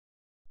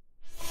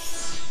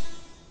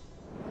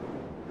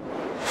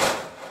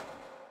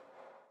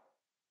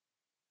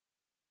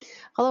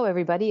Hello,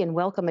 everybody, and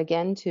welcome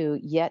again to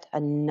yet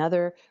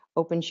another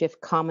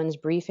OpenShift Commons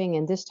briefing.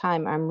 And this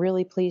time, I'm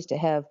really pleased to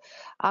have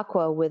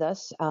Aqua with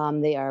us.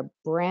 They are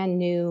brand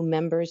new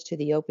members to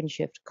the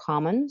OpenShift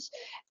Commons.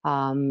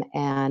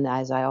 And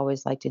as I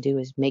always like to do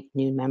is make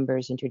new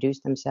members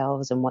introduce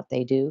themselves and what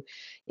they do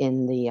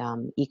in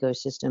the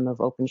ecosystem of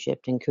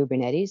OpenShift and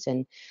Kubernetes.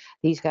 And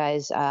these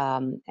guys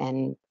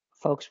and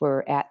folks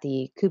were at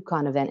the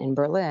KubeCon event in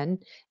Berlin,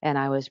 and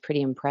I was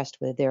pretty impressed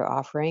with their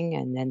offering,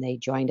 and then they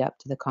joined up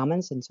to the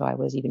Commons, and so I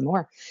was even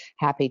more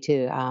happy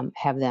to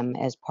have them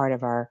as part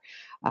of our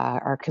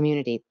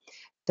community.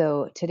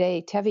 So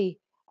today, Stevie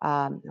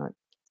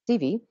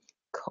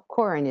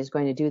Koren is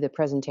going to do the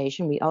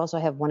presentation. We also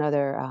have one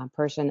other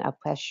person,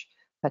 Apesh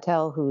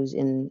Patel, who's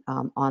in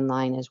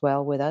online as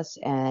well with us,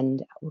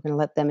 and we're going to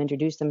let them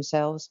introduce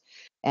themselves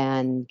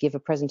and give a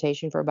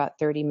presentation for about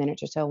 30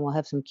 minutes or so, and we'll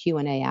have some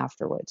Q&A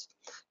afterwards.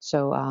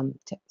 So,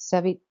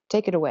 Sevi,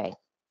 take it away.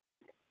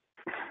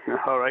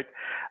 All right.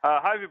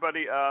 Hi,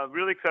 everybody.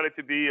 Really excited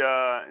to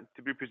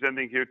be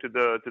presenting here to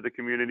the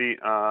community.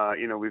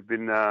 We've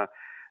been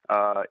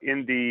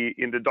in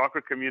the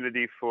Docker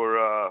community for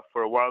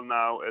a while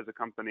now as a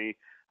company,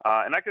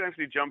 and I can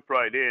actually jump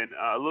right in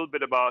a little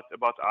bit about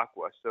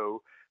Aqua.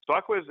 So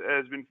Aqua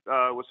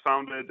was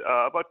founded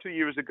about 2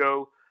 years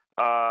ago.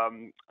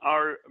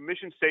 Our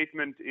mission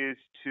statement is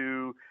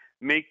to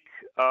make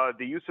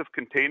the use of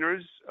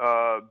containers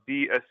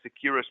be as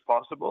secure as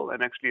possible,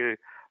 and actually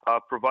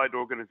provide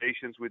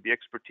organizations with the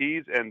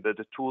expertise and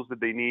the tools that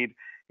they need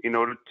in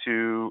order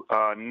to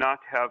not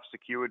have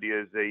security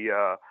as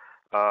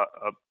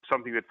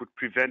something that would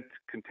prevent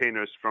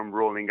containers from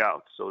rolling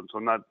out. So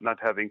not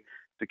having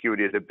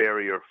security as a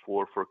barrier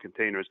for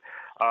containers.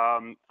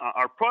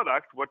 Our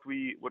product, what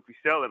we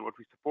sell and what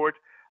we support,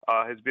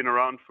 has been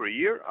around for a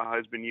year.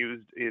 Has been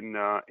used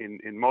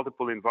in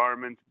multiple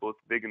environments, both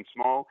big and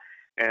small.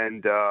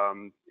 And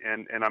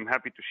I'm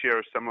happy to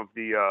share some of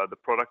the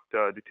product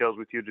details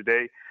with you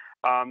today.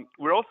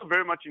 We're also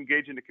very much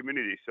engaged in the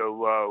community.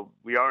 So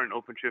we are an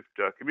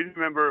OpenShift community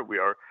member. We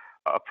are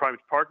a private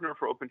partner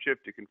for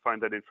OpenShift. You can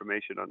find that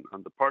information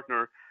on the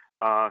partner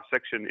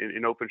section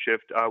in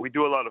OpenShift. We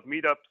do a lot of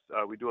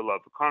meetups. We do a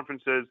lot of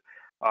conferences,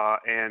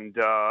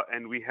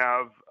 and we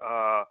have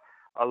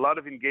a lot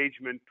of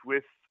engagement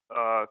with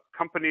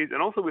companies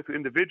and also with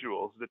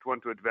individuals that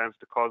want to advance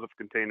the cause of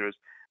containers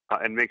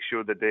and make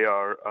sure that they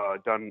are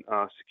done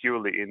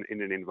securely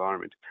in an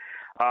environment.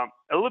 A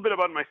little bit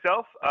about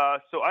myself.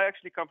 So I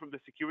actually come from the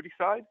security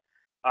side.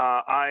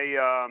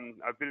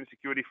 I've been in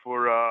security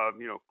for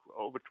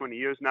over 20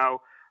 years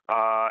now,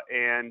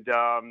 and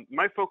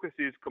my focus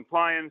is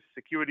compliance,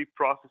 security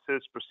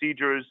processes,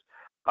 procedures,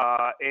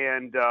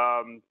 and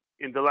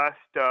in the last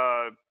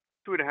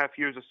 2.5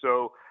 years or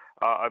so,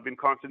 I've been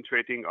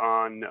concentrating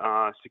on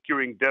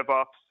securing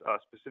DevOps,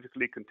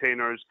 specifically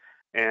containers,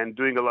 and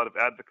doing a lot of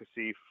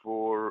advocacy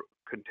for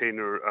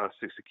container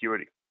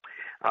security.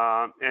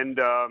 And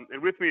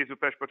with me is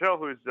Apesh Patel,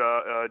 who is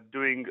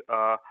doing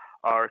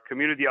our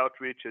community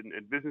outreach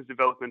and business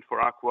development for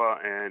Aqua,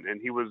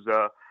 and he was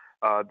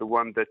the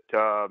one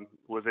that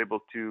was able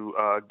to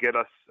get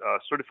us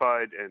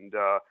certified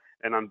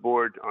and on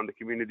board on the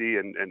community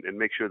and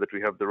make sure that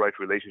we have the right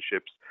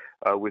relationships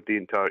with the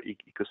entire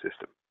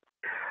ecosystem.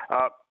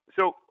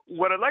 So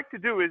what I'd like to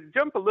do is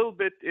jump a little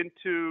bit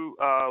into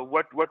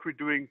what we're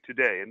doing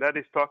today, and that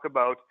is talk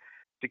about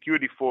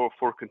security for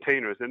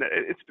containers. And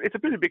it's a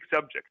pretty big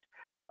subject.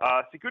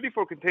 Security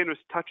for containers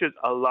touches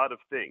a lot of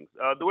things.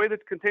 The way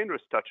that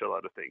containers touch a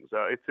lot of things.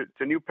 It's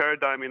a new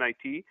paradigm in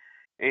IT,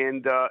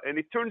 and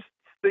it turns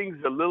things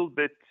a little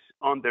bit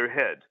on their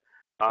head.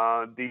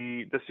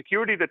 The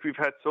security that we've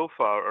had so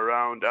far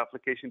around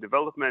application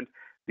development,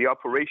 the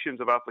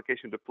operations of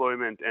application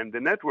deployment, and the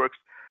networks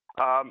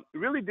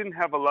really didn't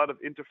have a lot of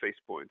interface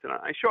points. And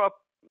I show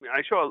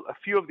a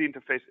few of the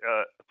interface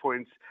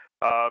points.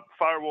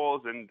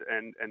 Firewalls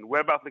and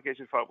web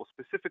application firewalls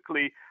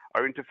specifically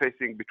are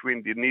interfacing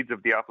between the needs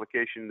of the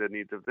application, the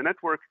needs of the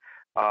network.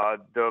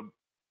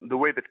 The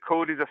way that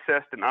code is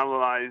assessed and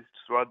analyzed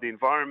throughout the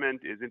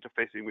environment is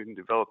interfacing with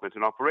development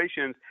and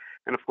operations.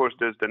 And of course,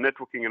 there's the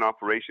networking and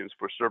operations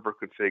for server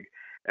config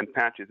and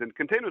patches. And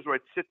containers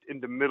right sit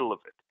in the middle of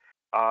it.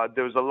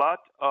 There's a lot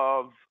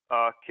of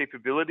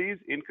capabilities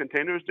in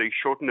containers. They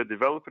shorten the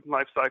development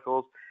life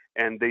cycles,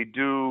 and they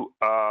do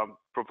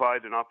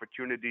provide an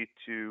opportunity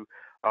to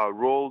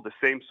roll the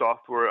same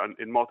software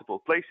in multiple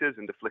places,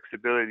 and the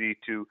flexibility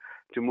to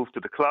move to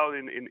the cloud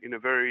in a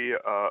very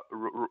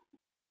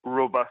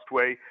robust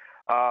way.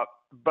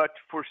 But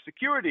for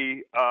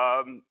security,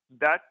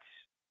 that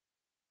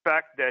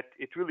fact that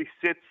it really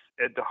sits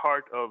at the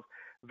heart of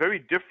very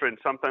different,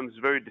 sometimes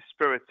very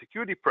disparate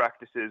security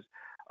practices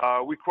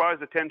requires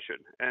attention,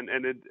 and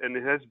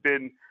it has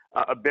been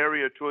a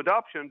barrier to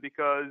adoption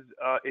because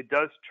it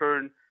does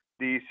turn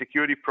the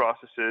security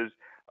processes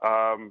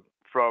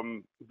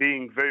from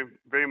being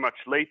very much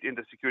late in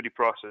the security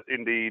process,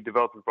 in the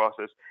development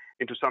process,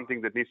 into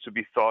something that needs to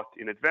be thought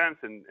in advance,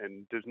 and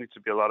there needs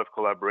to be a lot of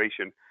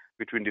collaboration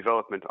between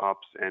development,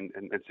 ops, and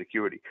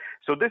security.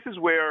 So this is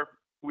where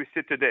we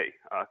sit today.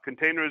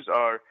 Containers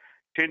are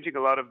changing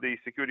a lot of the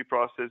security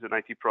process and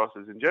IT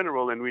process in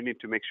general, and we need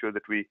to make sure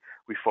that we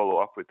follow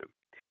up with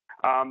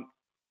them.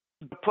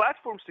 The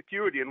platform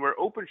security, and where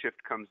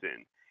OpenShift comes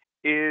in,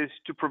 is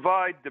to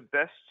provide the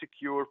best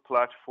secure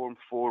platform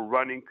for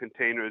running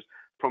containers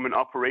from an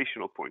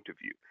operational point of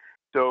view.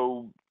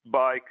 So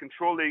by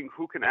controlling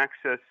who can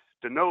access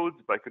the nodes,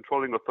 by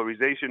controlling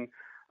authorization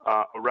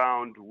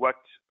around what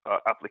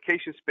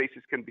application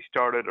spaces can be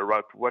started,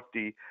 around what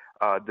the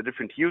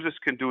different users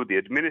can do, the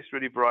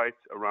administrative rights,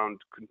 around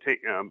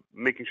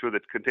making sure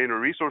that container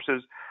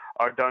resources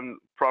are done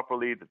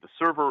properly, that the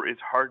server is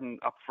hardened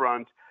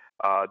upfront,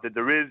 that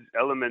there is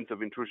elements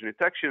of intrusion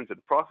detections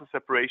and process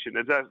separation.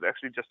 And that's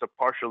actually just a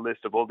partial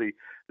list of all the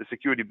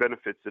security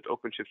benefits that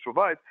OpenShift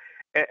provides.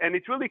 And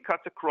it really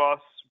cuts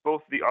across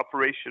both the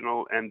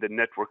operational and the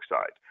network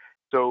side.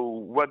 So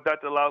what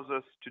that allows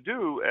us to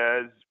do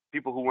as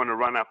people who want to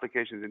run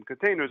applications in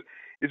containers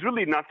is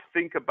really not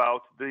think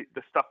about the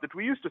stuff that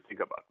we used to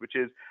think about, which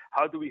is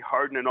how do we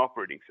harden an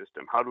operating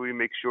system? How do we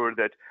make sure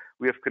that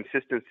we have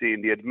consistency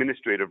in the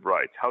administrative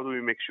rights? How do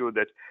we make sure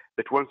that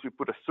once we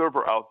put a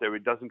server out there,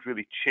 it doesn't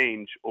really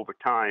change over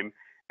time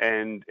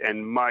and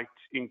might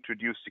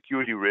introduce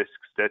security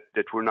risks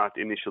that were not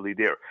initially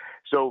there?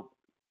 So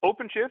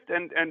OpenShift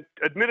and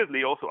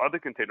admittedly also other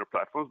container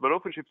platforms, but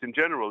OpenShift in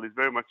general is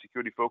very much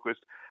security focused,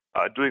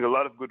 doing a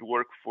lot of good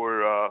work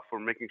for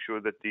making sure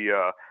that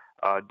the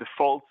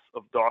defaults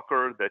of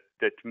Docker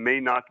that may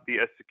not be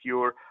as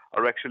secure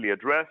are actually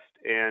addressed,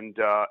 and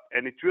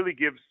it really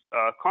gives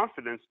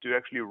confidence to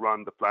actually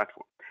run the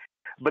platform.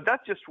 But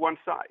that's just one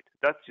side.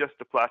 That's just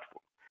the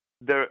platform.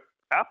 The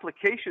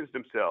applications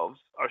themselves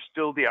are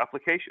still the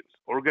applications.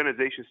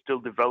 Organizations still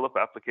develop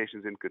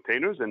applications in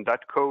containers, and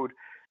that code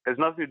has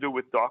nothing to do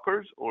with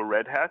Dockers or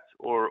Red Hats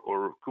or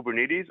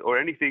Kubernetes or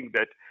anything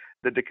that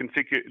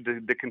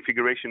the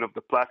configuration of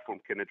the platform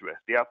can address.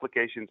 The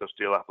applications are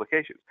still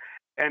applications.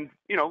 And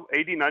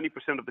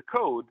 80-90% of the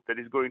code that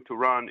is going to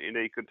run in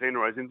a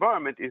containerized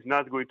environment is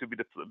not going to be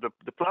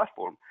the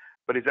platform,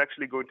 but is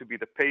actually going to be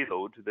the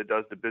payload that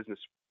does the business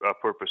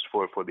purpose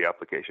for the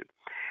application.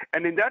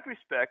 And in that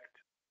respect,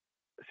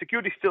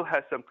 security still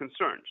has some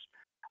concerns.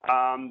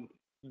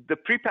 The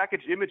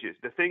prepackaged images,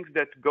 the things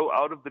that go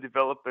out of the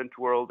development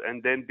world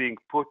and then being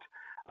put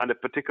on a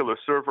particular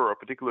server or a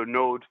particular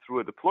node through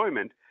a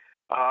deployment,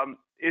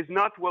 is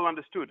not well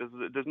understood.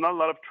 There's not a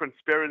lot of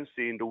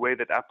transparency in the way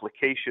that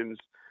applications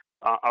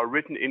are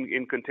written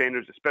in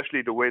containers,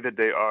 especially the way that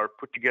they are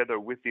put together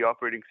with the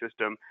operating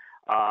system.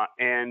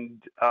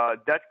 And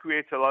that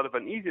creates a lot of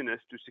uneasiness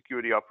to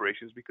security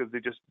operations because they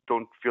just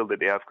don't feel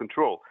that they have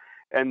control.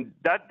 And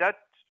that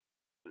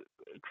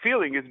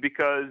feeling is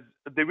because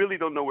they really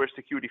don't know where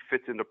security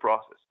fits in the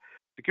process.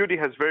 Security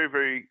has very,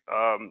 very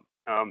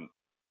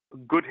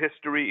good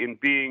history in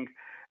being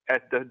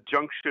at the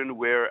junction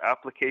where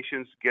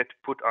applications get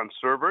put on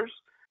servers,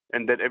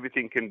 and that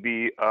everything can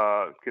be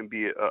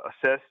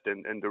assessed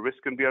and the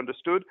risk can be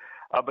understood.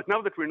 But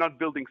now that we're not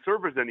building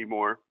servers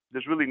anymore,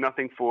 there's really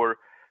nothing for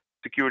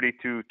security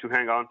to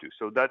hang on to.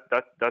 So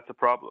that's a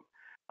problem.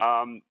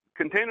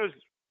 Containers,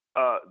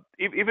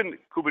 even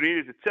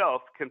Kubernetes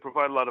itself, can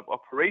provide a lot of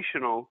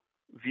operational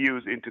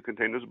views into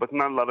containers, but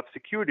not a lot of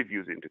security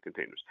views into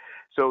containers.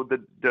 So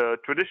the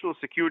traditional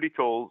security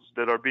tools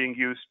that are being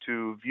used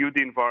to view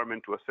the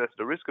environment, to assess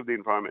the risk of the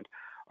environment,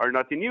 are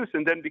not in use.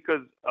 And then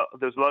because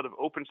there's a lot of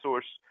open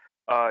source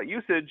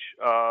usage,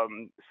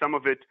 some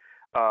of it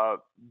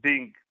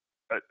being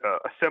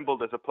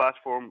assembled as a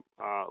platform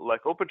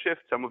like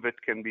OpenShift, some of it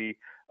can be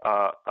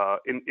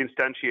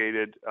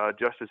instantiated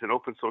just as an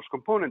open source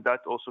component. That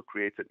also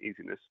creates an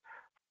easiness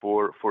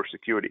for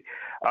security.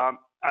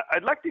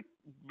 I'd like to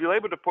be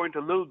able to point a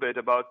little bit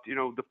about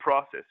the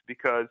process,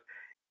 because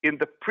in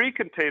the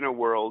pre-container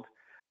world,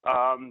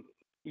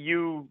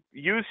 you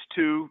used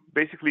to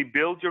basically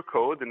build your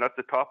code, and that's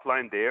the top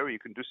line there. You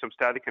can do some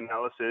static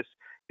analysis,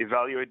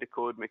 evaluate the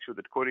code, make sure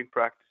that coding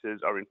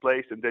practices are in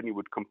place, and then you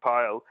would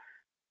compile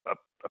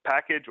a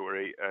package or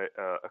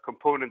a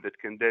component that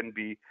can then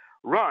be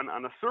run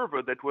on a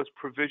server that was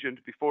provisioned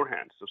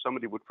beforehand. So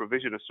somebody would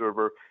provision a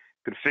server,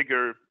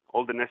 configure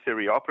all the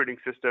necessary operating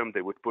system.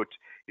 They would put,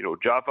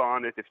 Java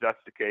on it if that's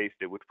the case.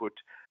 They would put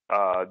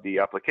the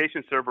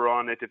application server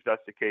on it if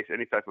that's the case.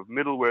 Any type of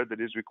middleware that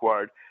is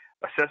required.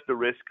 Assess the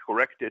risk,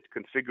 correct it,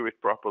 configure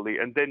it properly,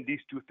 and then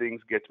these two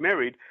things get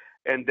married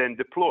and then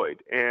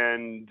deployed.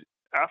 And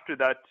after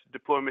that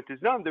deployment is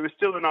done, there is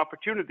still an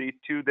opportunity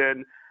to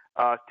then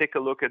take a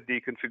look at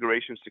the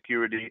configuration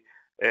security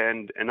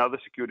and other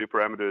security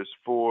parameters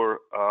for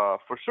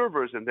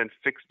servers, and then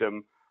fix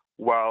them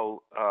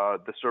while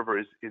the server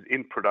is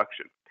in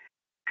production.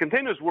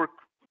 Containers work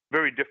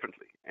very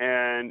differently,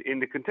 and in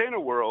the container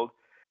world,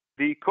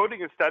 the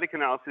coding and static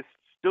analysis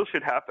still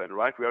should happen,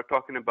 right? We are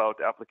talking about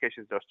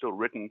applications that are still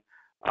written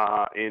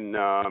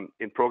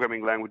in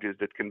programming languages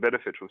that can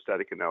benefit from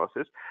static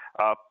analysis.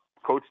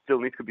 Code still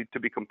needs to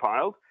be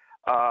compiled.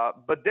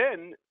 But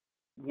then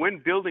when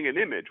building an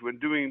image, when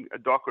doing a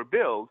Docker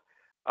build,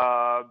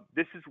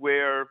 this is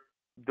where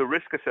the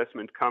risk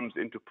assessment comes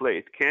into play.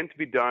 It can't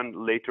be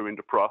done later in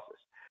the process,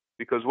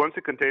 because once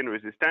a container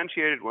is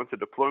instantiated, once the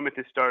deployment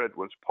is started,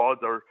 once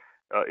pods are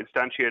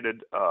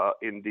instantiated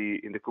in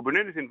the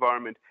Kubernetes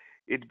environment,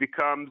 it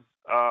becomes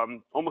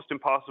almost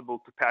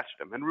impossible to patch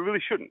them. And we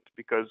really shouldn't,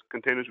 because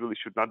containers really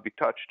should not be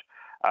touched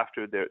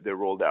after they're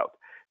rolled out.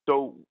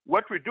 So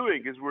what we're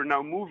doing is we're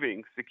now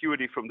moving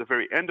security from the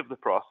very end of the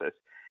process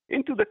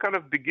into the kind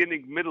of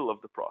beginning, middle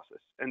of the process.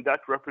 And that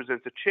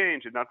represents a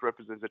change, and that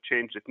represents a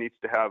change that needs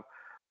to have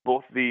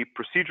both the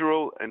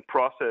procedural and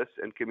process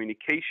and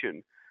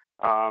communication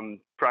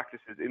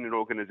practices in an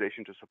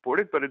organization to support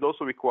it, but it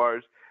also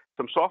requires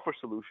some software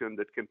solution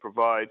that can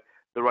provide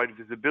the right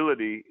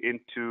visibility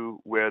into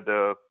where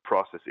the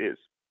process is.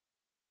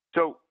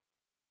 So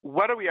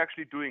what are we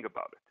actually doing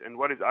about it? And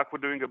what is Aqua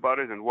doing about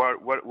it? And why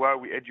are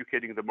we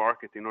educating the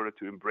market in order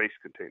to embrace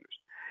containers?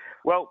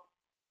 Well,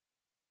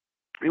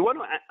 we want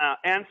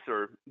to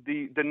answer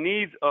the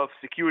needs of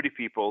security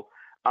people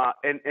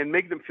and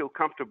make them feel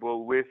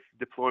comfortable with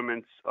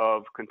deployments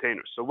of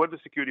containers. So what do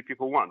security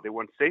people want? They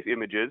want safe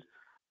images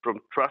from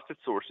trusted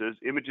sources,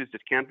 images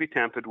that can't be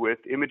tampered with,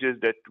 images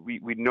that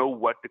we know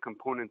what the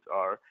components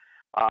are.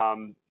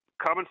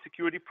 Common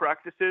security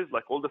practices,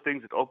 like all the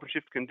things that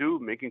OpenShift can do,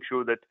 making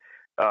sure that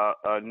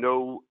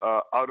no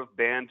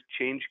out-of-band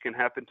change can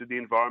happen to the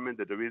environment,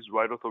 that there is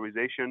right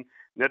authorization,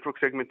 network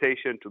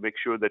segmentation to make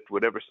sure that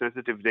whatever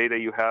sensitive data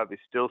you have is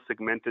still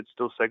segmented,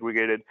 still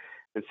segregated,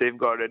 and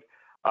safeguarded.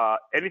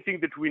 Anything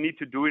that we need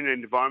to do in an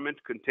environment,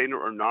 container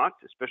or not,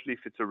 especially if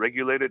it's a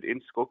regulated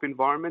in-scope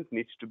environment,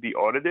 needs to be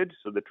audited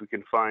so that we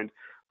can find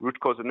root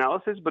cause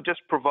analysis, but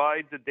just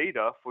provide the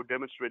data for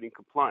demonstrating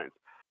compliance.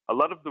 A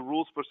lot of the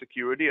rules for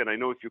security, and I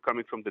know if you're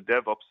coming from the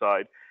DevOps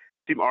side,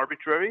 seem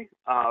arbitrary,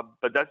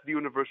 but that's the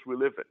universe we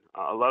live in.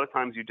 A lot of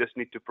times you just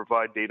need to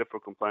provide data for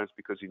compliance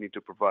because you need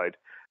to provide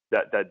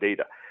that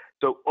data.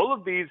 So all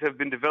of these have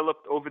been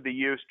developed over the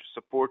years to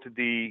support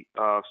the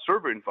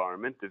server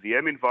environment, the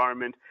VM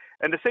environment,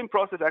 and the same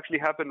process actually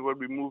happened when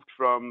we moved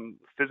from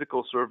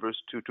physical servers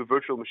to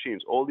virtual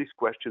machines. All these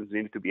questions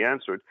needed to be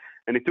answered,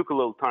 and it took a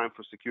little time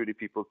for security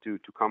people to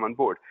come on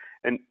board.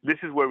 And this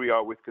is where we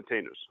are with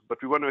containers. But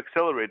we want to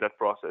accelerate that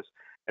process,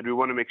 and we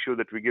want to make sure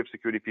that we give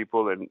security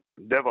people and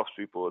DevOps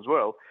people as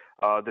well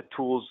the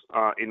tools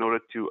in order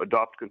to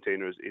adopt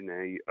containers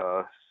in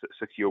a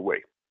secure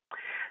way.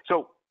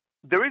 So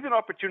there is an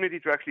opportunity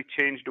to actually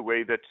change the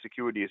way that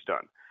security is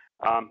done.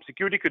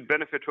 Security could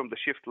benefit from the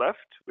shift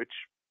left, which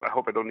I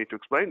hope I don't need to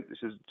explain. This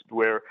is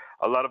where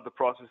a lot of the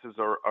processes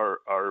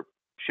are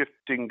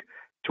shifting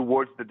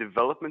towards the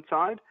development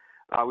side.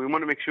 We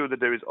want to make sure that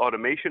there is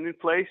automation in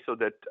place so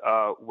that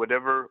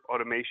whatever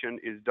automation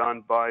is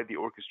done by the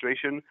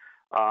orchestration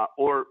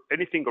or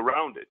anything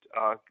around it,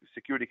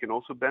 security can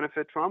also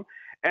benefit from.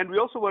 And we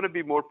also want to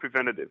be more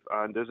preventative.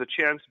 There's a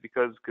chance,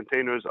 because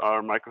containers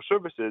are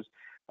microservices,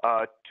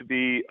 to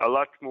be a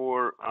lot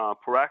more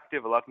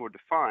proactive, a lot more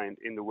defined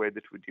in the way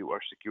that we do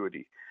our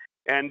security.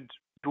 And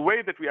the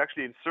way that we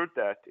actually insert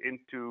that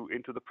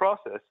into the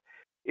process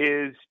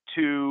is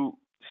to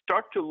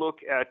start to look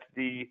at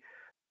the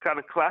kind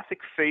of classic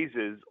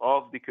phases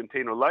of the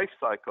container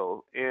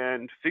lifecycle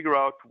and figure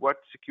out what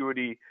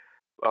security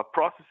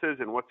processes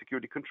and what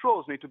security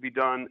controls need to be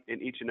done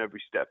in each and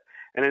every step.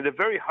 And at a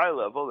very high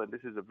level, and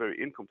this is a very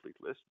incomplete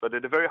list, but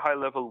at a very high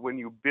level, when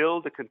you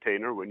build a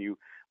container, when you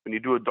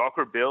do a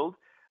Docker build,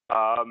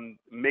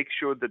 make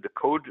sure that the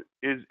code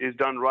is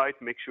done right,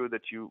 make sure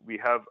that we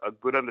have a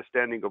good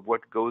understanding of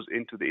what goes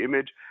into the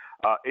image.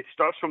 It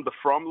starts from the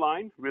from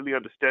line, really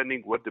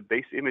understanding what the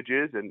base image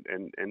is,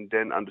 and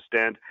then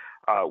understand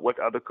what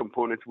other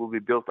components will be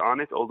built on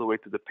it, all the way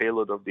to the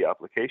payload of the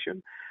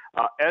application.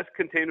 As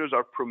containers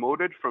are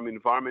promoted from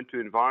environment to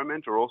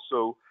environment, or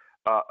also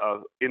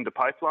in the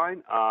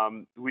pipeline,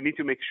 we need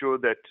to make sure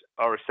that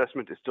our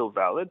assessment is still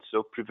valid.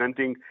 So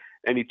preventing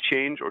any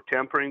change or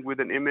tampering with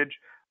an image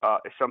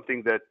is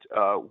something that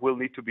will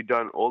need to be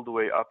done all the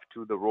way up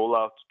to the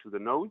rollout to the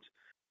nodes.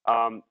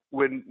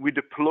 When we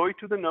deploy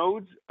to the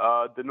nodes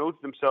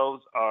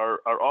themselves are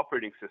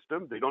operating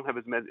system. They don't have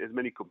as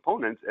many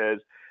components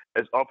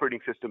as operating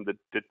systems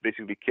that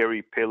basically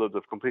carry payloads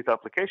of complete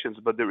applications,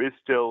 but there is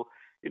still,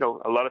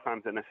 a lot of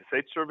times an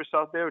SSH service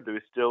out there. There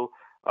is still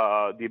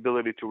the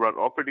ability to run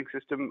operating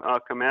system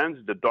commands.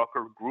 The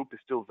Docker group is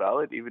still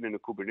valid, even in a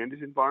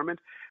Kubernetes environment.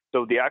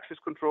 So the access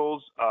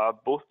controls,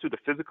 both to the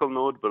physical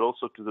node, but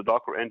also to the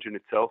Docker engine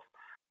itself,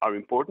 are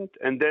important.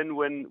 And then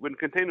when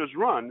containers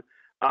run,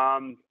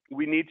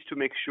 we need to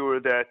make sure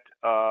that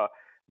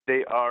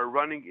they are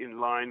running in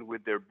line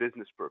with their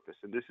business purpose.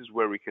 And this is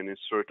where we can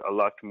insert a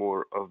lot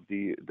more of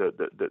the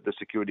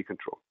security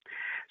control.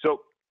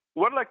 So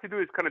what I'd like to do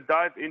is kind of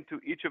dive into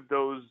each of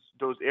those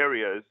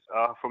areas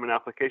from an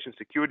application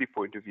security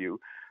point of view,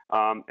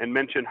 and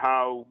mention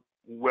how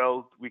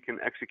well we can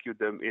execute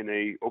them in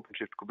a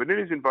OpenShift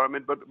Kubernetes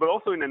environment, but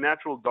also in a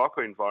natural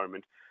Docker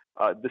environment.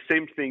 The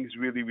same things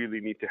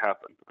really need to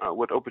happen.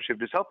 What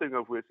OpenShift is helping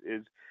us with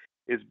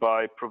is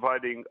by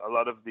providing a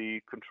lot of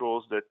the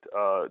controls that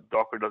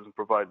Docker doesn't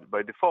provide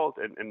by default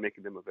and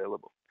making them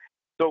available.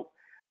 So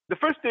the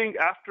first thing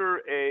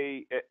after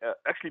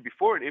actually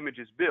before an image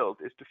is built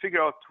is to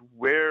figure out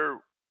where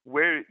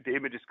the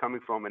image is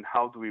coming from and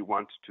how do we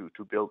want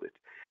to build it.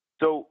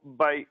 So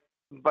by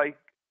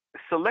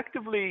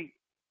selectively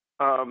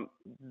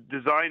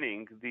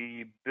designing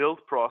the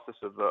build process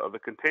of a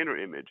container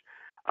image,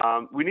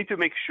 we need to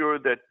make sure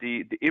that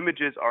the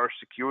images are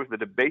secure, that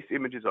the base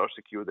images are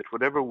secure, that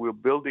whatever we're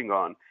building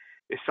on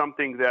is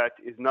something that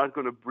is not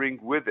going to bring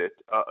with it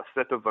a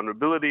set of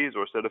vulnerabilities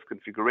or a set of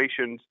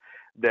configurations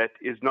that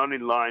is not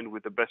in line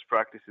with the best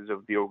practices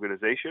of the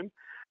organization.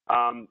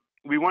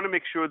 We want to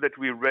make sure that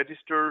we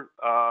register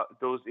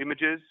those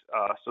images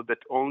so that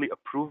only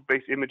approved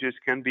base images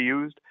can be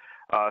used,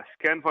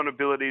 scan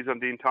vulnerabilities on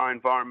the entire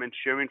environment,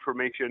 share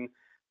information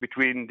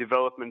between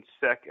development,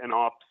 sec, and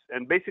ops,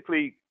 and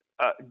basically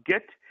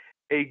get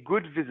a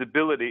good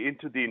visibility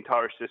into the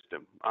entire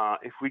system.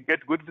 If we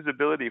get good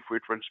visibility, if we're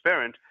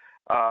transparent,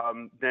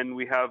 then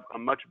we have a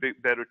much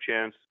better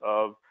chance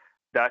of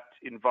that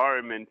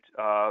environment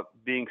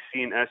being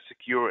seen as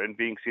secure and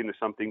being seen as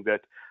something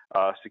that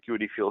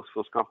security feels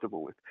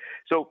comfortable with.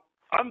 So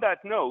on that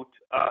note,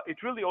 it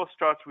really all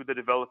starts with the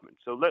development.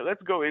 So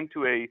let's go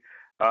into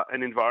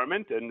an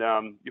environment, and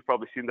you've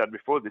probably seen that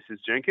before. This is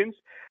Jenkins.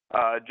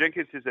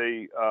 Jenkins is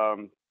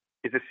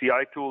a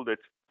CI tool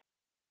that's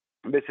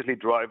basically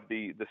drive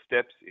the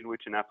steps in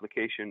which an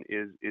application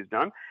is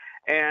done.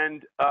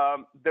 And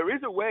there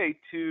is a way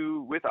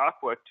with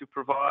Aqua to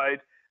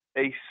provide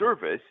a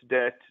service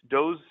that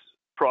those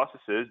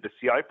processes, the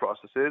CI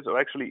processes, or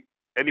actually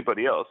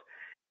anybody else,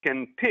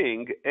 can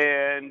ping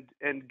and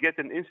get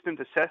an instant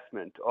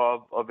assessment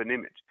of an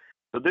image.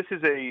 So this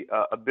is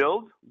a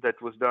build that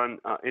was done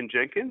in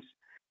Jenkins.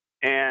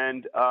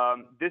 And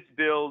this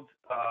build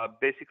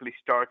basically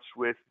starts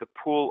with the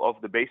pull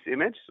of the base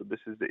image. So this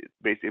is the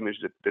base image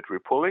that we're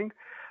pulling.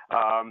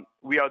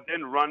 We are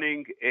then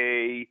running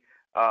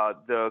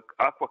the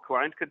Aqua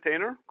client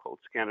container called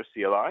Scanner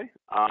CLI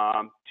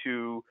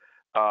to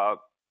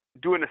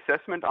do an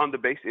assessment on the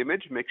base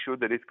image, make sure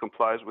that it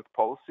complies with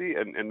policy,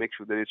 and make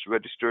sure that it's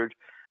registered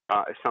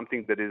as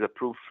something that is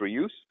approved for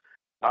use.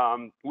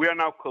 We are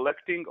now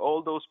collecting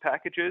all those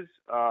packages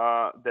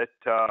that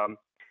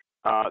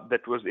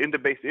was in the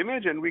base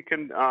image, and we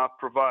can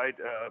provide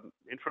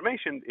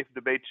information if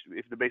the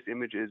base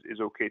image is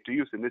okay to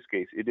use. In this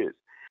case, it is.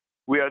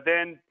 We are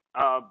then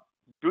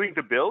doing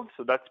the build,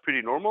 so that's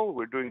pretty normal.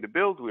 We're doing the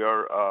build. We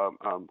are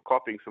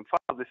copying some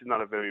files. This is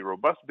not a very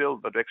robust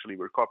build, but actually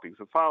we're copying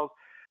some files,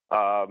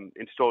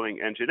 installing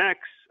Nginx,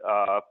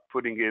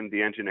 putting in the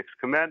Nginx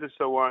command and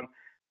so on,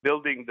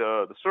 building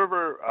the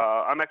server.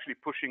 I'm actually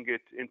pushing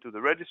it into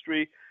the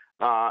registry.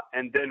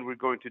 And then we're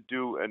going to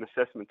do an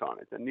assessment on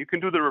it. And you can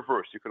do the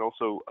reverse. You can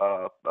also,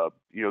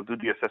 do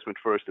the assessment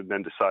first and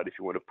then decide if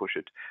you want to push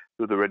it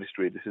to the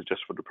registry. This is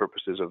just for the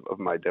purposes of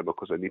my demo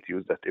because I need to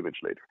use that image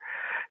later.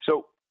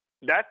 So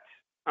that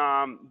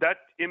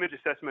image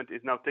assessment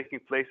is now taking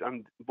place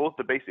on both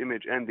the base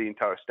image and the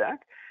entire stack.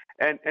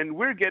 And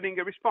we're getting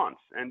a response.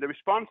 And the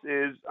response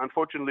is,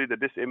 unfortunately, that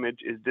this image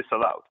is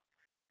disallowed.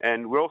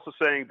 And we're also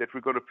saying that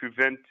we're going to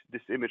prevent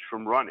this image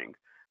from running.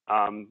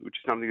 Which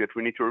is something that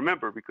we need to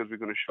remember because we're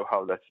going to show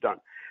how that's done.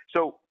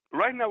 So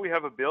right now we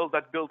have a build.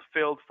 That build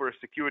failed for a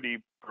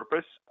security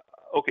purpose.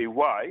 Okay,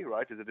 why,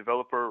 right? As a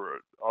developer or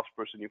ops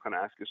person, you can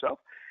ask yourself.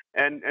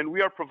 And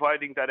we are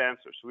providing that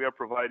answer. So we are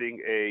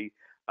providing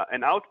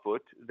an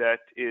output that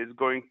is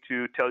going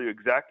to tell you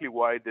exactly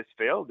why this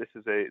failed. This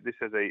has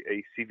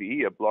a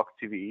CVE, a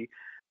blocked CVE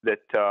that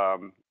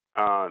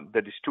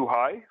is too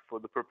high for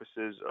the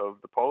purposes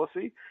of the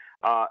policy.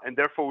 And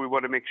therefore, we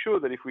want to make sure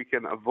that if we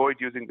can avoid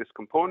using this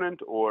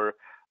component or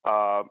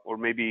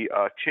maybe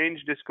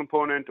change this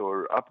component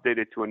or update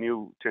it to a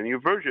new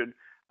version,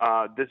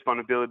 this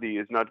vulnerability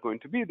is not going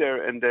to be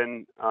there, and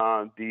then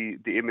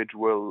the image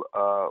will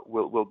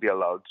be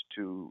allowed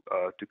to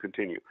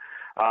continue.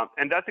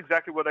 And that's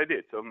exactly what I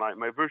did. So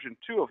my version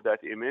 2 of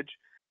that image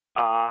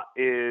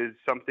is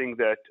something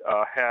that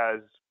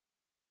has.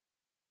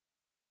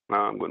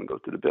 I'm going to go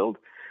to the build.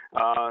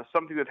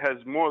 Something that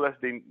has more or less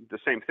the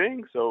same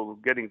thing. So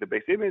getting the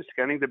base image,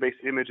 scanning the base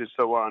image, and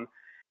so on,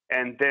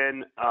 and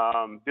then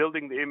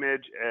building the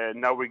image. And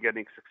now we're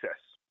getting success.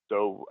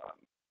 So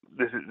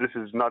this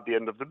is not the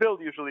end of the build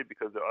usually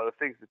because there are other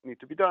things that need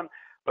to be done.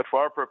 But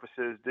for our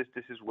purposes, this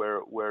is where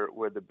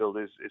the build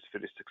is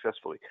finished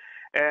successfully.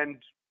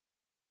 And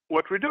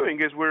what we're doing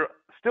is we're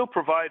still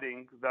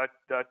providing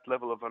that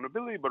level of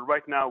vulnerability, but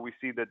right now we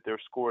see that their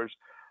scores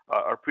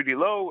are pretty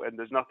low, and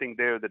there's nothing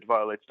there that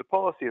violates the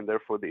policy, and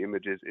therefore the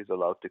image is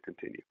allowed to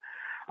continue.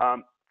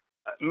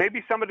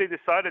 Maybe somebody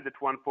decided at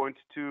one point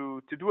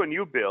to do a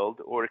new build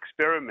or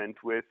experiment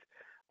with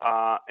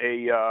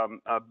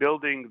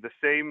building the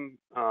same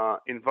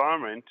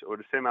environment or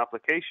the same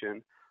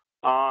application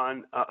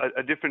on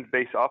a different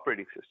base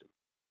operating system.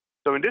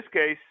 So in this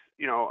case,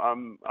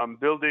 I'm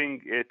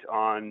building it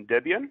on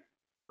Debian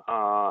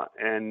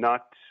and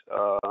not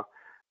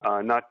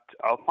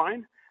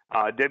Alpine.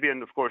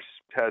 Debian, of course,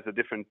 has a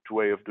different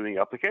way of doing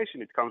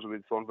application. It comes with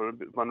its own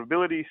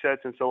vulnerability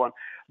sets and so on.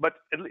 But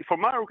for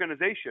my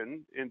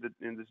organization in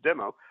this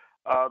demo,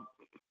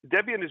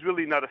 Debian is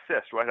really not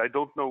assessed, right? I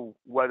don't know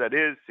what that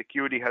is.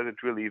 Security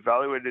hasn't really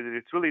evaluated it.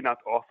 It's really not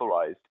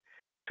authorized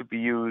to be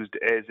used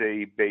as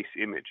a base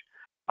image.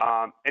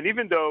 And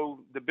even though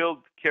the build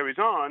carries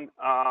on,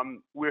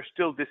 we're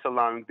still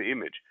disallowing the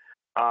image.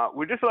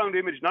 We're disallowing the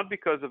image not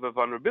because of a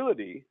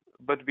vulnerability,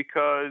 but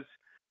because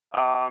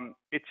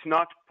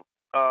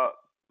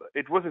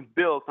it wasn't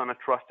built on a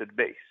trusted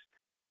base.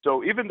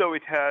 So even though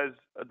it has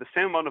the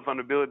same amount of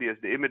vulnerability as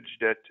the image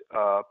that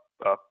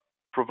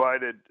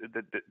provided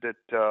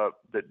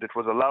that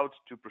was allowed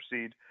to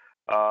proceed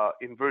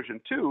in version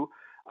 2,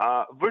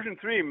 version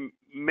 3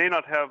 may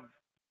not have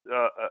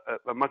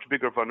a much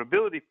bigger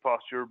vulnerability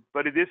posture,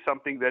 but it is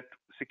something that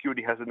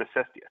security hasn't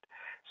assessed yet.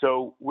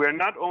 So we're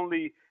not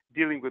only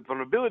dealing with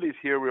vulnerabilities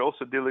here, we're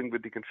also dealing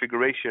with the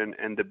configuration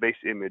and the base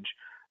image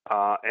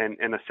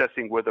and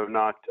assessing whether or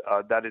not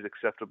that is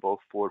acceptable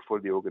for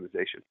the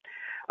organization.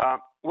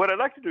 What I'd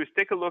like to do is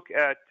take a look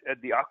at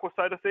the Aqua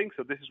side of things.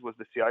 So this was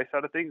the CI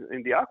side of things.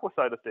 In the Aqua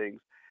side of things,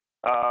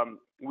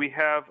 we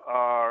have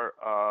our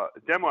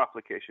demo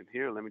application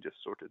here. Let me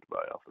just sort it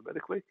by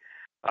alphabetically.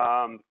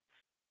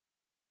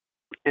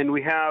 And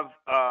we have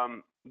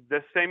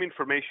the same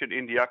information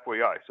in the Aqua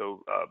UI.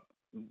 So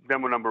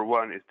demo number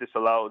 1 is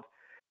disallowed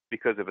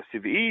because of a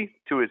CVE,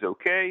 2 is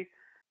okay,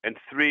 and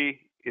 3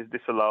 is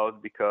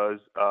disallowed because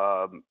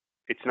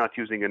it's not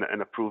using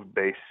an approved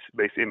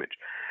base image.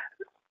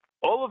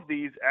 All of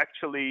these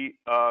actually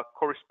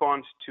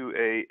corresponds to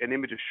an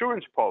image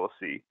assurance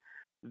policy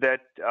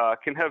that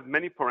can have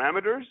many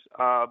parameters,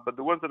 but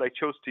the ones that I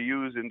chose to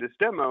use in this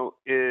demo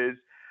is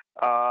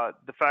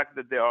the fact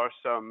that there are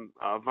some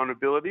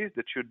vulnerabilities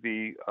that should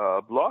be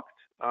blocked,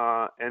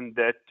 and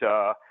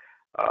that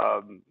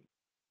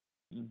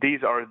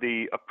these are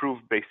the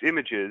approved base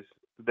images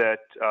that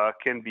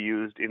can be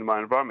used in my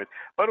environment.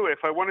 By the way,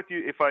 if I wanted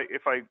to,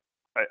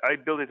 I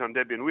built it on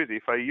Debian Wheezy.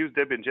 If I used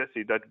Debian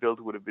Jessie, that build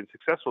would have been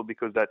successful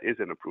because that is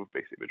an approved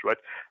base image, right?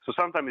 So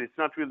sometimes it's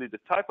not really the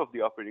type of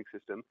the operating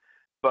system,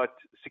 but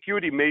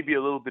security may be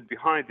a little bit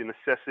behind in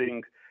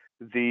assessing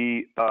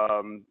the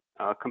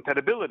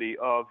compatibility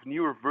of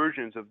newer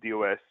versions of the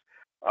OS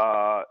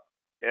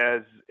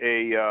as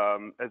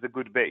a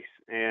good base,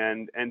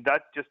 and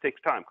that just takes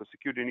time because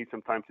security needs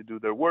some time to do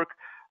their work.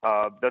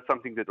 That's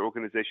something that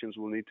organizations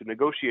will need to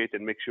negotiate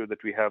and make sure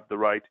that we have the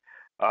right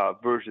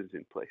versions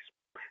in place.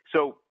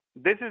 So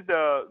this is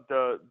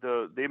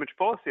the image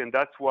policy, and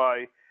that's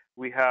why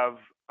we have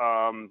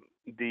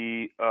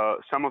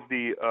some of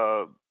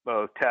the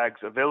tags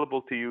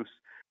available to use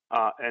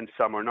and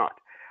some are not.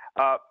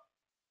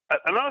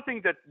 Another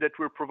thing that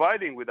we're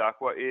providing with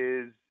Aqua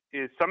is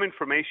some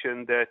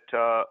information that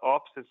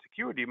ops and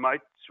security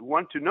might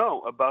want to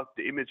know about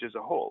the image as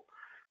a whole.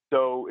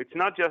 So it's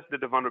not just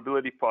that the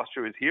vulnerability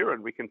posture is here,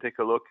 and we can take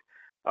a look,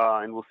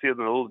 and we'll see in a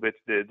little bit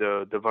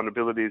the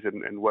vulnerabilities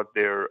and what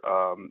they're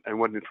and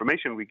what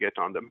information we get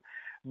on them,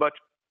 but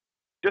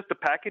just the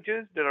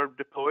packages that are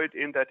deployed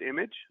in that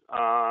image,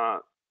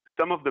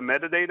 some of the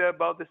metadata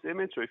about this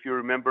image. So if you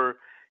remember,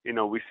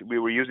 we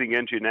were using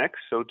Nginx,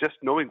 so just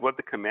knowing what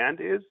the command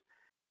is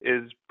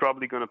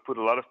probably going to put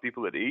a lot of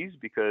people at ease,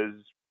 because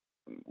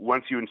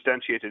once you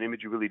instantiate an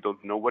image, you really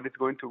don't know what it's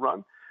going to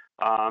run.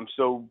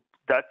 So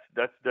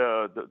that's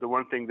the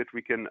one thing that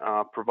we can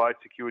provide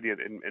security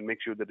and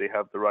make sure that they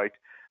have the right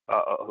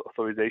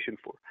authorization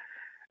for.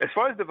 As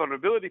far as the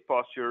vulnerability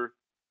posture,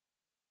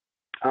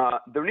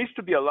 there needs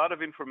to be a lot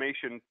of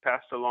information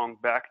passed along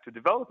back to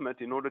development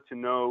in order to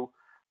know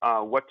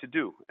what to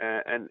do.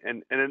 And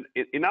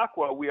in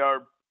Aqua, we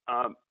are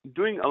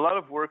doing a lot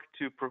of work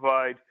to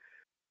provide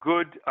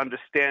good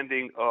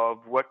understanding of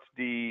what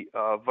the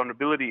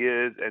vulnerability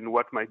is and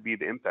what might be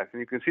the impact. And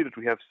you can see that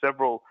we have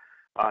several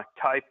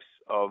types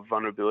of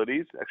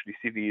vulnerabilities. Actually,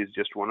 CVE is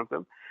just one of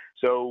them.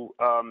 So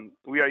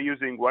we are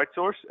using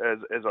WhiteSource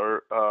as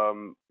our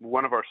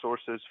one of our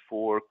sources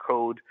for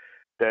code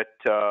that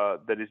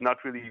is not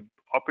really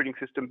operating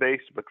system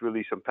based, but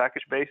really some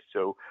package based.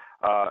 So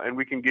and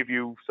we can give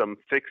you some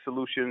fixed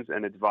solutions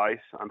and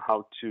advice on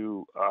how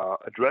to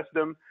address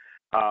them.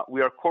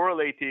 We are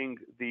correlating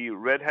the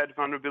Red Hat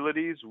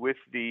vulnerabilities with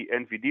the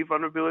NVD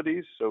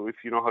vulnerabilities. So if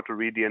you know how to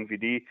read the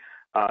NVD,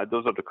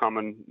 those are the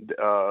common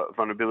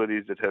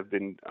vulnerabilities that have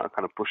been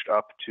kind of pushed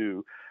up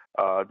to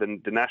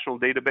the national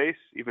database,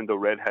 even though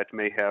Red Hat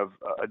may have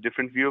a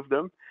different view of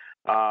them.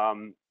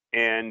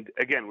 And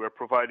again, we're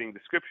providing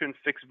description,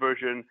 fixed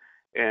version,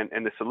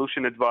 and the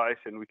solution advice,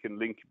 and we can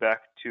link back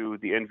to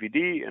the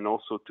NVD and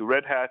also to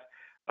Red Hat.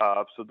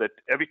 So that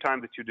every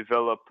time that you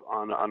develop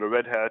on a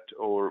Red Hat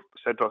or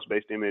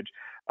CentOS-based image,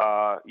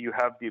 you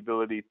have the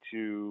ability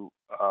to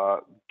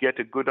get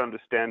a good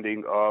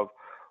understanding of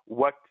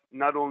what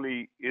not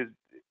only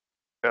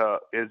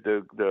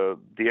the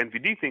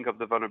NVD thing of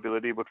the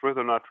vulnerability, but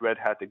whether or not Red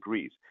Hat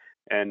agrees.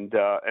 And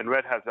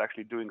Red Hat is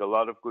actually doing a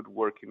lot of good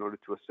work in order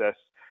to assess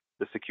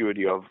the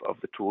security of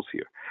the tools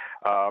here.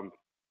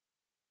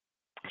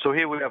 So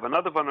here we have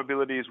another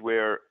vulnerabilities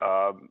where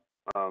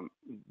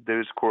there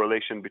is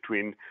correlation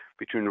between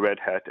Red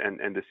Hat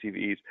and the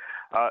CVEs.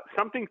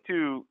 Something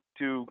to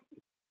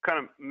kind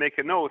of make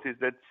a note is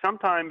that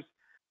sometimes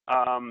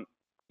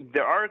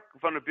there are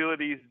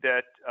vulnerabilities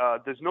that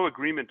there's no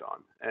agreement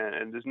on,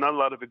 and there's not a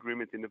lot of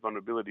agreement in the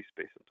vulnerability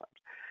space sometimes.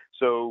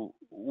 So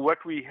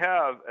what we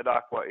have at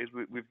Aqua is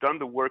we've done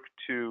the work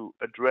to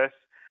address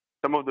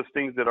some of those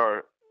things that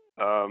are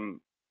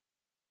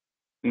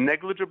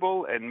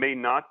negligible and may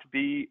not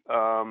be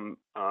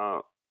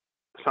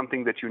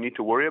something that you need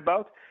to worry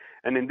about.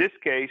 And in this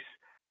case,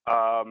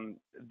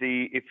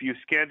 if you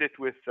scanned it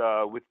with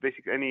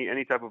basically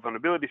any type of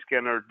vulnerability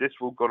scanner, this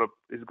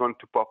is going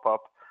to pop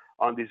up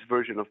on this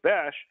version of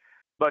Bash.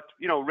 But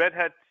Red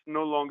Hat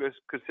no longer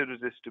considers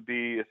this to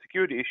be a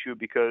security issue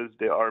because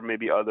there are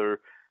maybe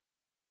other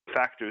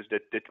factors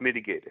that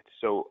mitigate it.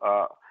 So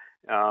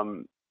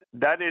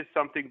that is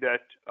something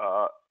that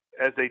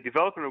as a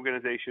development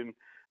organization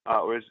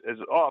or as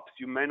ops,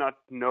 you may not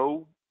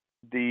know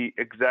the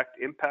exact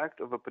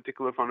impact of a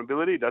particular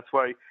vulnerability. That's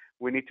why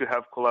we need to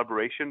have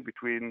collaboration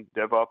between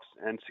DevOps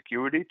and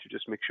security to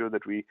just make sure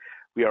that we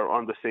are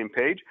on the same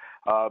page.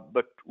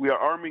 But we are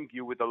arming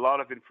you with a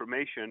lot of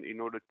information in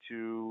order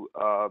to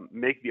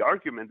make the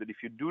argument that if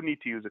you do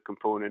need to use a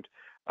component,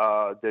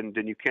 then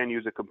you can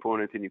use a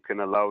component and you can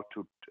allow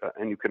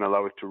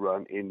it to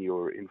run in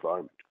your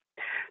environment.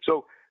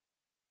 So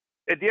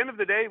at the end of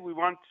the day, we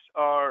want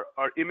our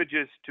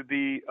images to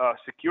be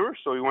secure.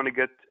 So we want to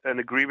get an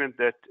agreement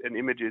that an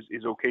image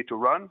is okay to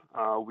run.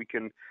 We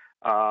can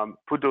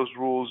put those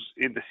rules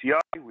in the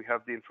CI. We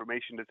have the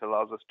information that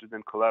allows us to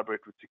then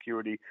collaborate with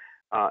security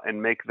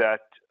and make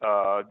that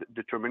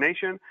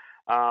determination.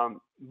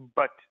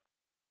 But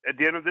at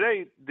the end of the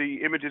day,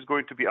 the image is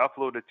going to be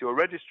uploaded to a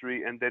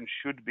registry and then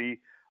should be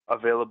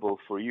available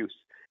for use.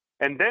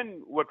 And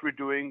then what we're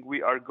doing,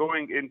 we are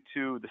going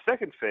into the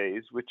second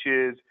phase, which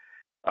is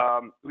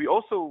we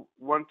also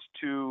want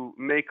to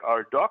make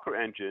our Docker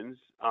engines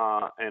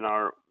and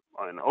our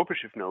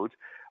OpenShift nodes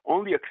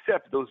only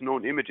accept those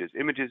known images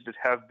that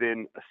have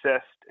been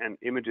assessed and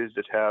images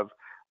that have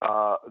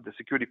the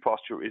security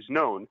posture is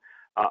known,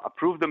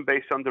 approve them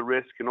based on the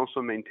risk, and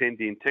also maintain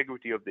the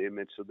integrity of the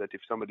image so that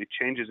if somebody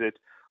changes it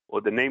or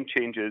the name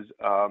changes,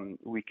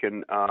 we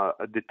can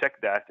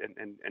detect that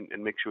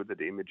and make sure that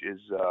the image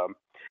is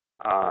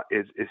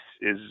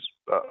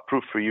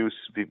approved for use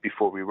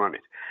before we run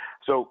it.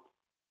 So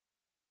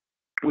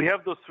we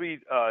have those three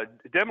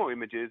demo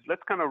images.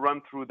 Let's kind of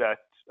run through that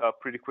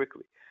pretty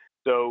quickly.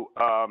 So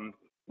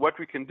what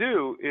we can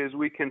do is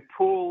we can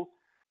pull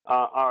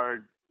our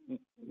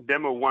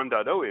demo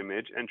 1.0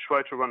 image and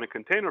try to run a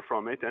container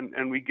from it,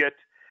 and we get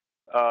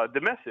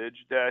the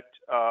message that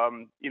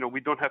we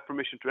don't have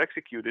permission to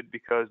execute it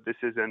because this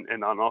is an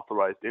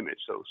unauthorized image.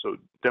 So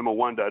demo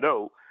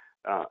 1.0,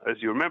 as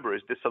you remember,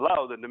 is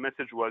disallowed, and the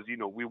message was,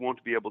 we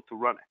won't be able to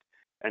run it.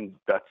 And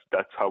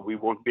that's how we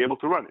won't be able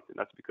to run it. And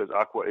that's because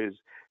Aqua is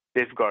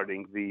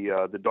safeguarding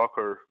the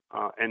Docker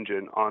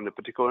engine on a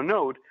particular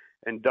node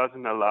and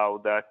doesn't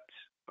allow that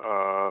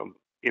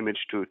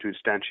image to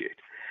instantiate.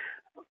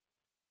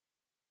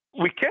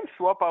 We can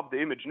swap out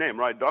the image name,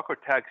 right? Docker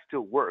tag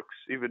still works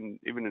even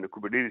in a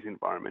Kubernetes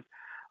environment.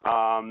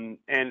 And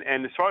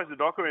as far as the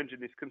Docker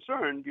engine is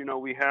concerned,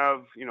 we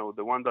have the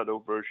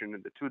 1.0 version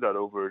and the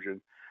 2.0 version.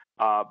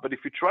 But if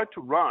you try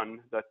to run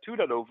that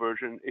 2.0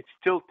 version, it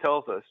still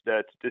tells us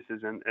that this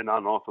is an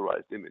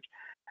unauthorized image.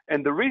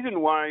 And the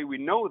reason why we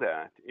know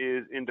that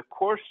is in the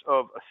course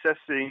of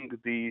assessing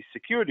the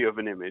security of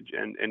an image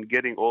and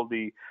getting all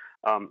the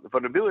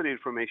vulnerability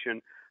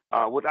information,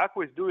 what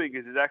Aqua is doing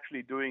is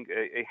actually doing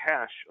a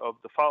hash of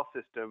the file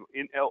system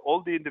in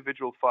all the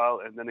individual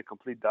file and then a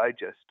complete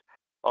digest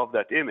of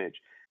that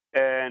image.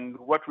 And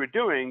what we're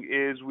doing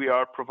is we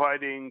are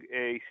providing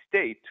a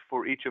state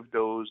for each of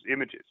those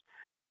images.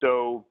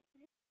 So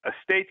a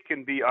state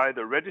can be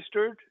either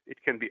registered, it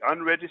can be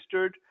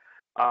unregistered,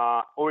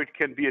 or it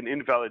can be an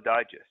invalid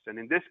digest. And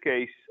in this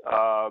case,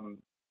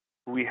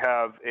 we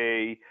have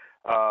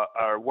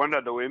our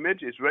 1.0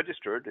 image is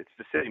registered. It's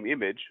the same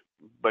image,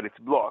 but it's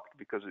blocked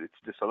because it's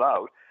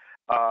disallowed.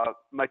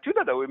 My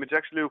 2.0 image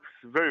actually looks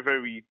very,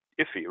 very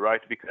iffy,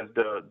 right? Because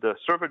the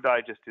server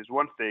digest is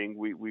one thing.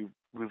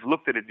 We've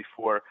looked at it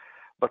before,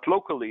 but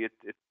locally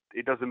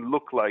it doesn't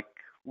look like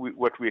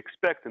what we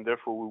expect, and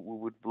therefore we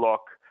would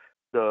block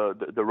the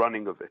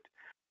running of it.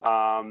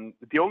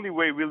 The only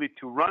way really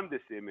to run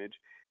this image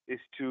is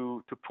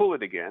to pull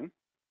it again,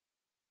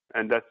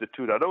 and that's the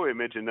 2.0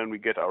 image, and then we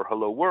get our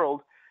hello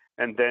world,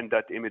 and then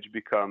that image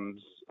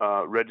becomes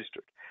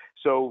registered.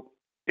 So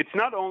it's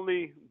not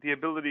only the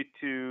ability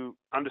to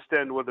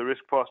understand what the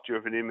risk posture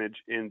of an image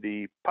in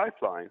the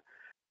pipeline,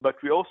 but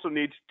we also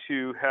need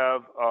to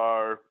have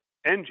our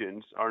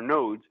engines, our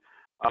nodes,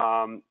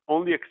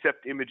 only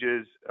accept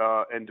images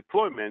and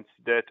deployments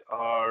that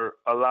are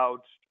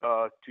allowed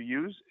to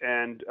use,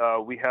 and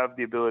we have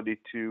the ability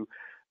to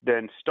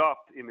then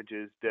stop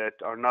images that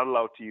are not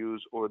allowed to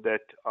use or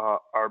that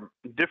are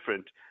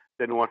different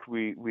than what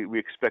we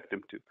expect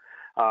them to.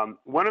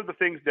 One of the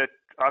things that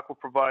Aqua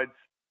provides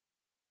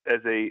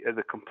as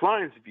a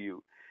compliance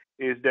view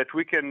is that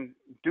we can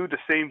do the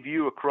same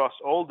view across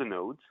all the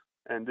nodes,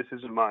 and this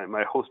is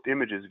my host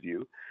images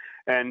view,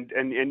 and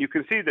you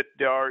can see that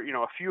there are,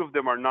 a few of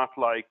them are not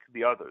like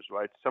the others,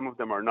 right? Some of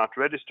them are not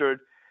registered,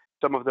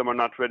 some of them are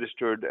not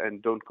registered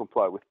and don't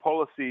comply with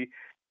policy.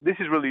 This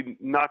is really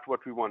not what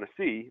we want to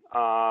see.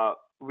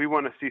 We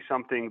want to see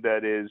something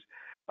that is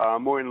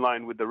more in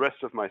line with the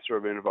rest of my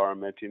server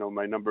environment.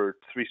 My number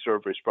 3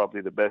 server is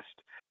probably the best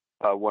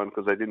one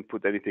because I didn't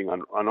put anything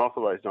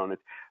unauthorized on it.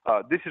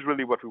 This is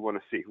really what we want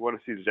to see. We want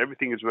to see that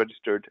everything is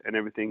registered and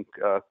everything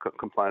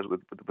complies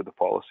with the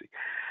policy.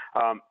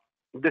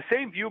 The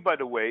same view, by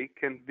the way,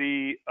 can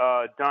be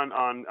done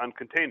on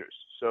containers.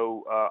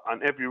 So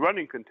on every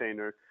running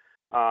container,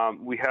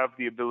 we have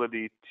the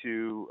ability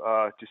to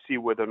see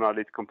whether or not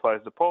it complies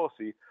with the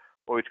policy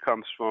or it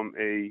comes from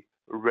a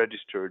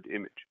registered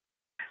image.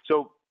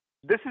 So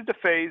this is the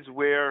phase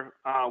where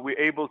we're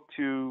able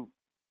to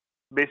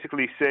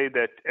basically say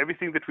that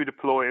everything that we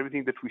deploy,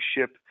 everything that we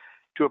ship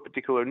to a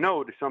particular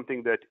node is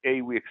something that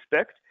A, we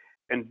expect,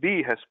 and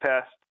B, has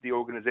passed the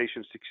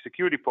organization's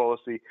security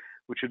policy,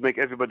 which would make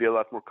everybody a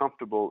lot more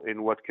comfortable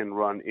in what can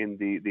run in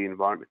the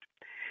environment.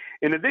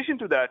 In addition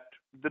to that,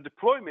 the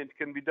deployment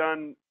can be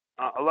done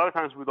a lot of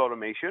times with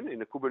automation.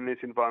 In a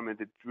Kubernetes environment,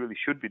 it really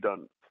should be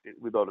done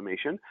with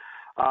automation.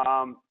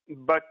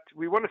 But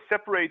we want to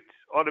separate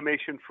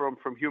automation from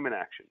human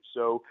action.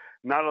 So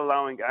not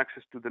allowing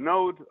access to the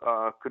node,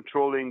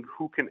 controlling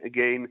who can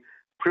gain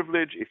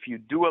privilege if you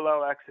do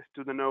allow access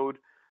to the node,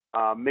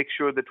 make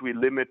sure that we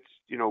limit,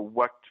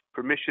 what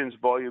permissions,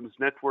 volumes,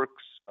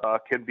 networks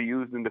can be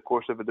used in the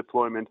course of a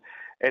deployment,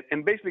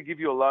 and basically give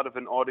you a lot of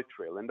an audit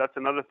trail. And that's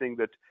another thing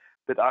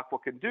that Aqua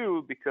can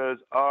do, because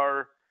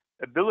our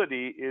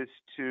ability is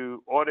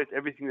to audit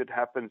everything that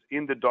happens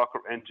in the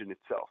Docker engine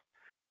itself.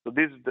 So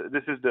this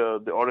is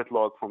the audit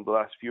log from the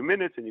last few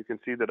minutes, and you can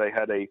see that I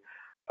had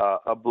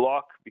a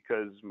block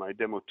because my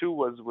demo 2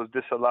 was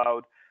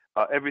disallowed.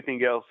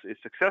 Everything else is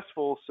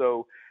successful.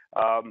 So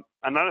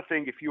another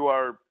thing, if you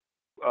are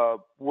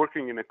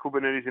working in a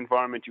Kubernetes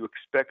environment, you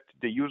expect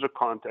the user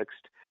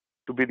context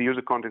to be the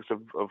user context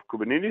of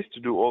Kubernetes to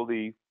do all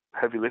the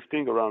heavy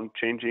lifting around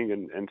changing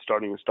and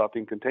starting and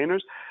stopping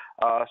containers.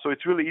 So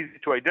it's really easy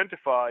to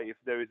identify if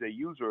there is a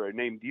user, a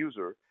named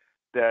user,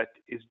 that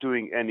is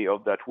doing any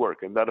of that work.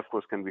 And that, of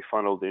course, can be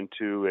funneled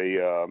into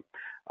a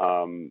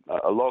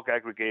log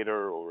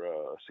aggregator or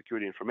a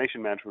security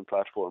information management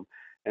platform,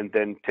 and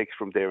then takes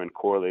from there and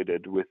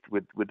correlated with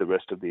the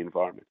rest of the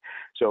environment.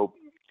 So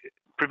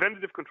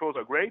preventative controls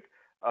are great.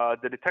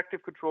 The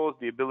detective controls,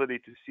 the ability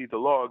to see the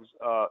logs,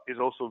 is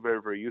also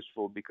very, very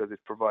useful, because it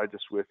provides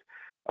us with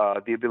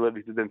the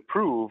ability to then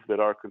prove that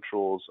our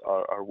controls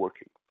are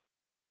working.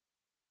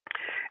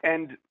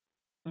 And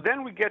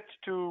then we get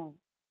to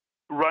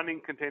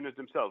running containers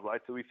themselves,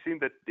 right? So we've seen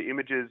that the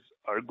images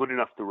are good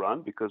enough to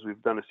run because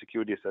we've done a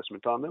security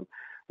assessment on them.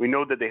 We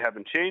know that they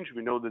haven't changed.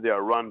 We know that they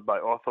are run by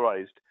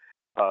authorized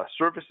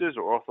services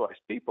or authorized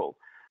people.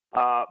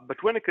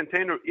 But when a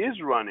container is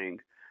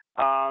running,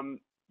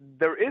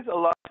 there is a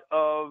lot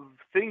of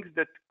things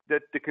that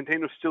the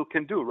container still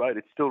can do, right?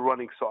 It's still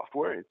running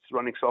software. It's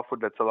running software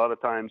that's a lot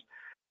of times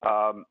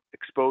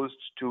exposed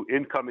to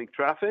incoming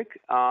traffic,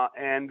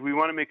 and we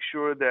want to make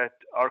sure that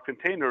our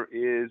container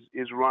is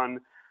run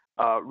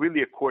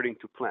really according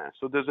to plan.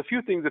 So there's a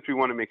few things that we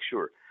want to make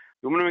sure.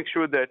 We want to make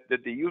sure that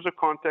the user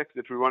context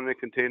that we run in a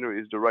container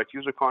is the right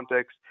user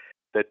context,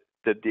 that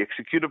the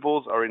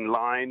executables are in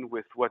line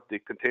with what the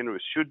container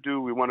should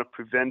do. We want to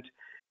prevent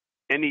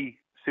any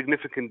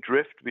significant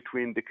drift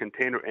between the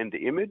container and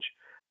the image,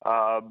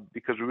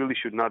 because we really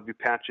should not be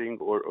patching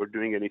or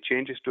doing any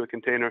changes to a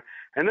container.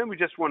 And then we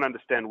just want to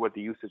understand what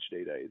the usage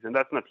data is. And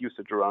that's not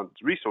usage around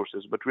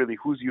resources, but really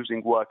who's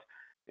using what,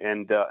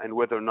 and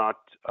whether or not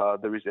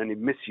there is any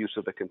misuse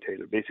of the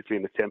container, basically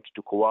an attempt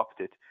to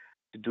co-opt it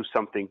to do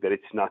something that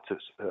it's not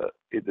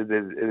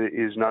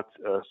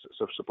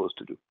supposed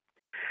to do.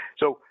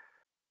 So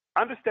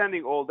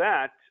understanding all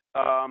that,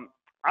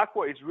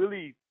 Aqua is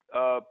really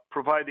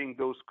providing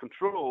those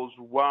controls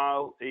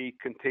while a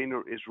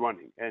container is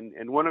running.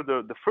 And one of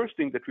the first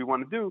things that we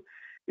want to do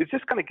is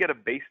just kind of get a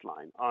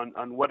baseline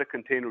on what a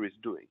container is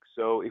doing.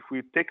 So if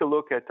we take a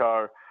look at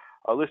our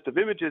list of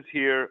images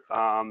here,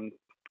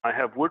 I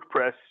have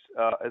WordPress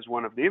as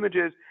one of the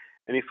images.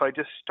 And if I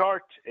just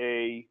start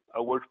a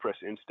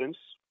WordPress instance,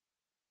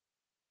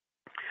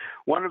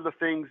 one of the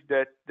things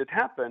that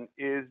happen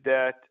is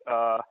that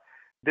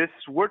this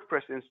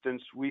WordPress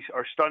instance, we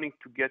are starting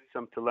to get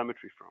some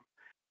telemetry from.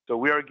 So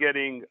we are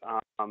getting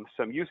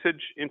some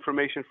usage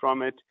information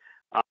from it.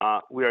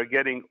 we are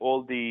getting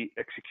all the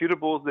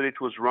executables that it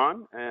was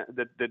run,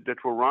 that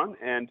were run,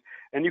 and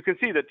you can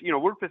see that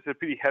WordPress is a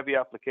pretty heavy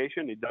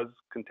application. It does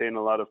contain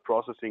a lot of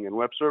processing and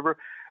web server,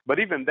 but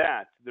even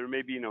that, there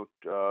may be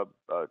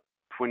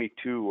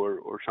 22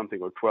 or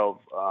something, or 12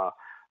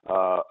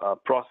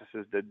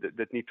 processes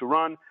that need to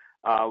run.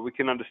 We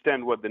can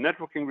understand what the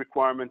networking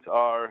requirements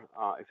are,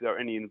 if there are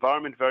any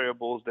environment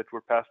variables that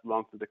were passed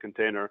along to the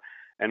container,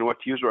 and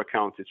what user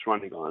accounts it's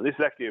running on. This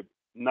is actually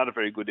not a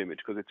very good image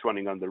because it's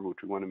running on the root.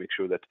 We want to make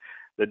sure that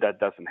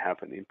doesn't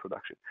happen in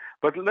production.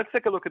 But let's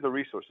take a look at the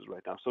resources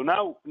right now. So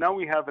now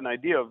we have an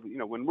idea of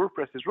when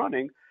WordPress is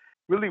running,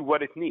 really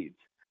what it needs.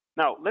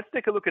 Now let's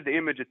take a look at the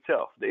image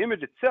itself. The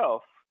image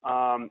itself,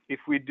 if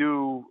we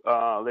do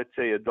let's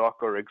say a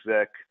Docker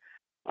exec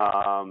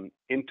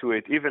into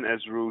it, even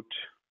as root,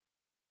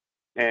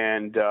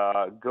 and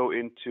go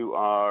into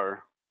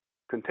our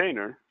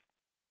container,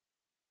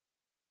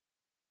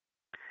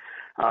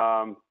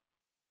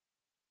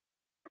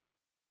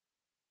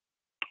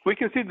 we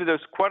can see that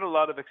there's quite a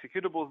lot of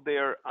executables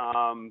there.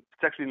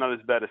 It's actually not as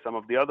bad as some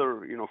of the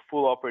other,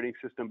 full operating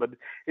system, but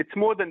it's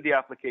more than the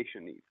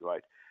application needs,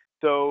 right?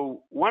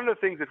 So one of the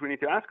things that we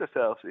need to ask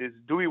ourselves is,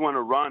 do we want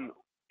to run,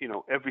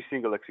 every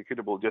single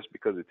executable just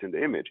because it's in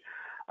the image?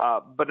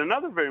 But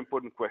another very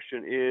important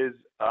question is,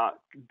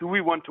 do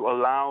we want to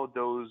allow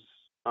those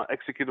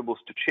executables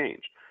to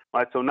change?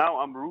 Right. So now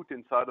I'm root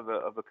inside of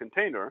a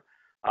container.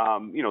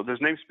 There's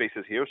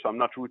namespaces here, so I'm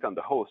not root on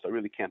the host. I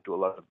really can't do a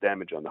lot of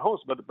damage on the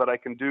host, but I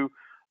can do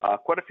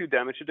quite a few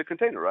damage to the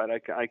container,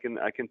 right? I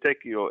can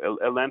take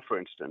ln, for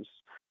instance,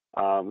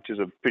 which is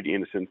a pretty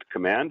innocent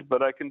command,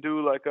 but I can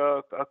do like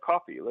a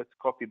copy. Let's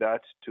copy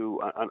that to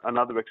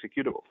another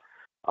executable,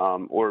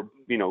 or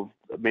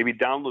maybe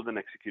download an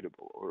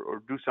executable,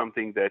 or do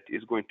something that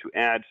is going to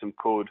add some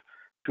code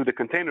to the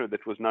container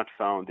that was not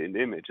found in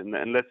the image,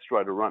 and let's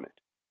try to run it.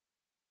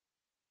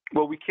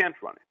 Well, we can't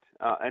run it.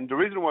 And the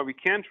reason why we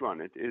can't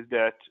run it is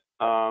that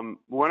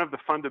one of the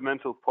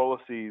fundamental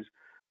policies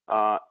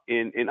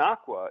in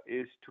Aqua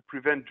is to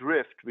prevent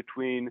drift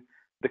between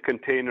the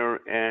container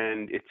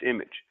and its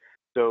image.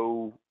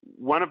 So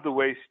one of the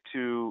ways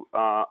to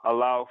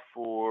allow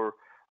for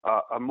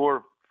a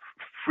more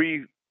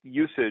free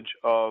usage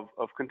of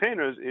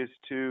containers is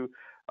to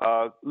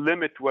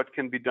limit what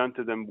can be done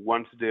to them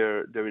once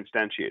they're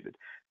instantiated.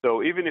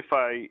 So even if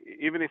I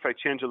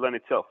change ln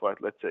itself, right?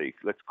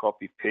 Let's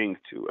copy ping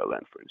to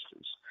ln, for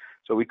instance.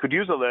 So we could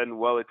use ln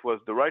while it was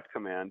the right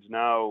command.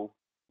 Now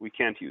we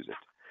can't use it.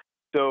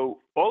 So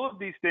all of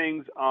these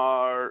things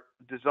are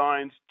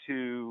designed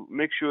to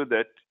make sure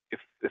that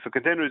if a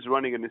container is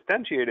running and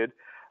instantiated,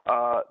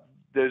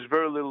 there's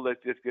very little that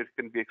it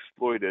can be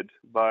exploited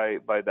by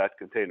that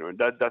container, and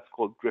that's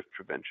called drift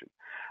prevention.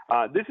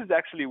 This is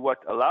actually what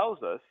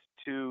allows us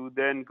to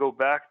then go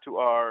back to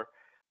our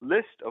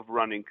list of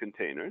running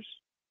containers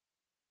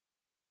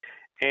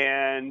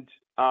and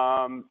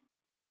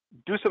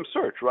do some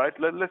search, right?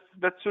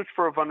 Let's search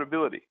for a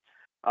vulnerability.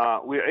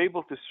 We're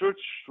able to search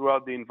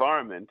throughout the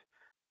environment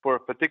for a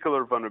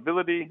particular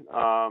vulnerability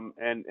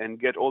and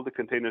get all the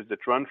containers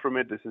that run from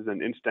it. This is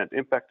an instant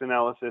impact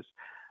analysis.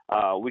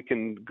 We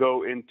can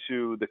go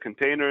into the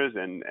containers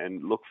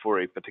and look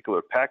for a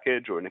particular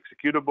package or an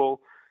executable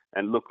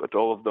and look at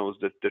all of those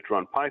that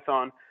run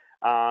Python.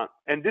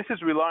 And this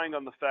is relying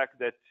on the fact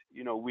that,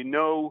 we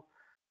know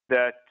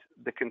that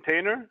the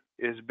container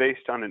is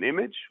based on an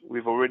image.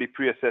 We've already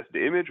pre-assessed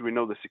the image. We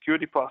know the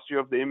security posture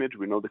of the image.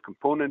 We know the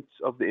components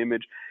of the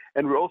image.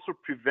 And we're also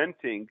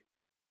preventing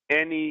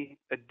any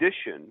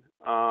addition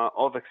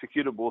of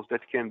executables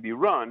that can be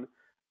run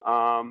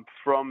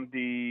from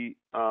the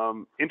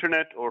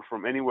internet or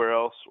from anywhere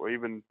else, or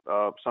even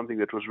something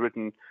that was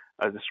written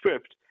as a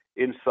script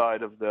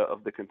inside of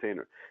the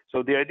container.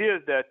 So the idea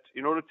is that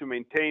in order to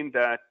maintain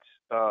that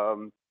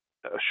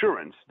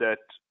assurance that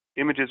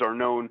images are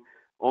known,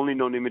 only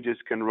known images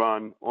can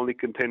run, only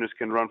containers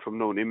can run from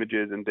known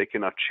images, and they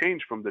cannot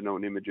change from the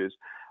known images,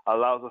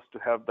 allows us to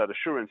have that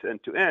assurance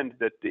end-to-end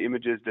that the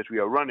images that we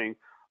are running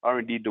are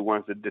indeed the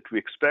ones that we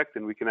expect,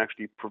 and we can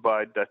actually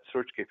provide that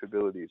search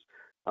capabilities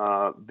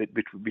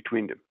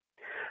between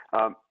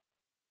them.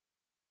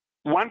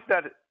 Once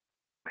that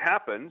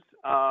happens,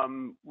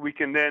 we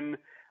can then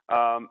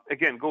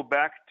again go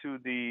back to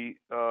the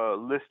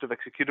list of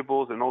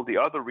executables and all the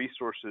other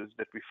resources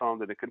that we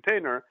found in a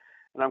container.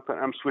 And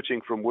I'm switching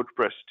from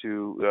WordPress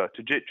to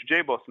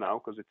JBoss now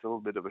because it's a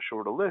little bit of a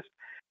shorter list,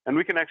 and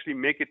we can actually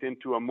make it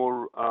into a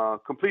more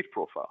complete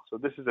profile. So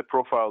this is a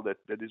profile that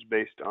is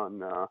based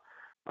on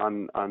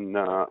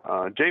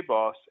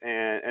JBoss,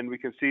 and we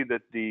can see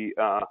that the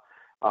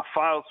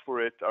files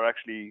for it are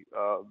actually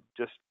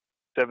just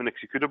 7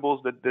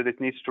 executables that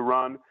it needs to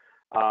run.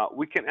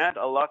 We can add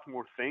a lot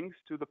more things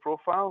to the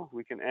profile.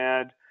 We can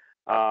add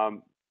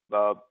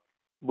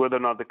whether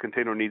or not the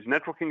container needs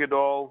networking at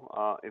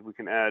all. If we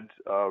can add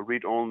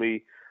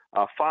read-only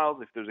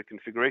files, if there's a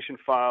configuration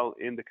file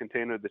in the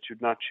container that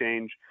should not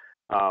change.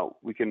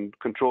 We can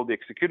control the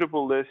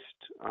executable list.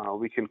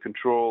 We can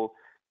control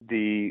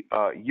the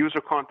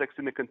user context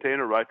in the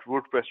container, right?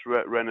 WordPress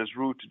ran as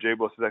root.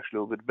 JBoss is actually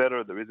a little bit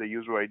better. There is a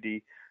user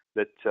ID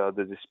that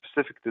is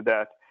specific to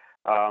that.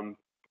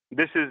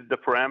 This is the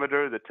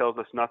parameter that tells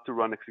us not to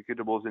run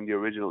executables in the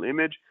original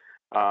image.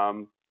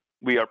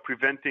 We are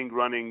preventing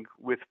running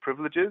with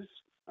privileges.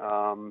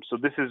 So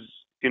this is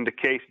in the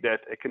case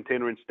that a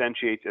container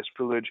instantiates as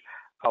privilege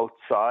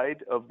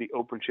outside of the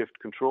OpenShift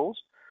controls.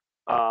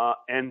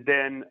 And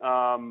then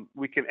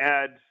we can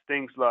add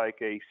things like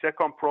a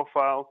seccomp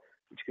profile,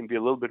 which can be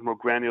a little bit more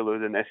granular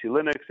than SE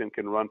Linux and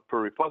can run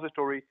per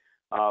repository.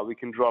 We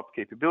can drop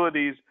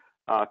capabilities,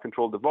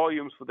 control the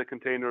volumes for the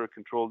container,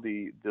 control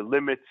the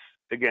limits,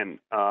 again,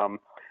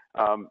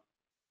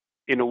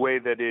 in a way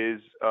that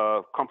is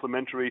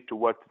complementary to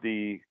what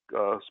the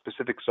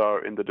specifics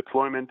are in the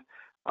deployment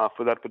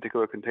for that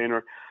particular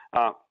container.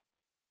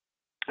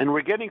 And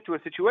we're getting to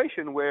a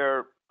situation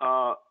where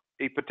a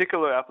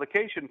particular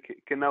application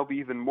can now be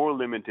even more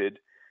limited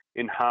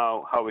in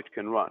how it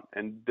can run.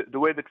 And the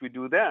way that we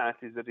do that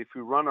is that if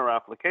we run our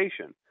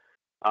application,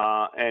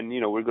 and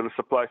we're going to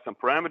supply some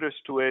parameters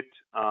to it,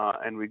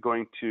 and we're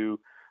going to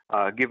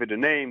give it a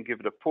name,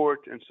 give it a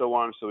port, and so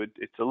on. So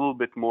it's a little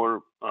bit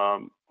more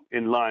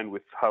in line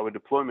with how a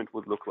deployment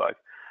would look like.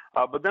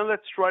 But then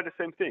let's try the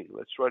same thing.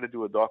 Let's try to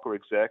do a Docker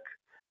exec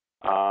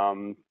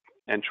and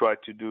try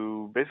to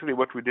do basically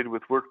what we did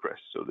with WordPress.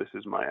 So this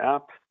is my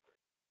app,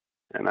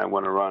 and I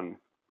want to run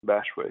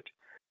bash for it.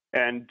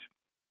 And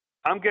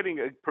I'm getting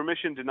a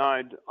permission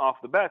denied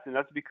off the bat, and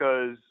that's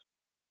because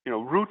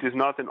root is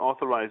not an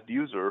authorized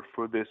user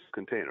for this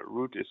container.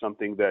 Root is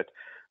something that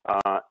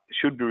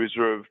should be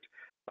reserved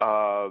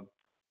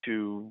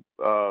to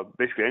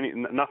basically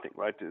nothing,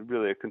 right?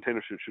 Really, a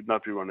container should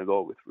not be run at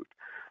all with root.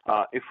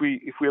 If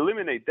we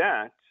eliminate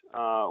that,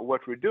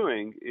 what we're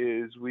doing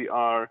is we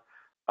are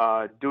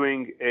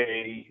doing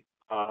a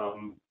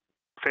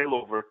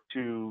failover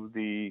to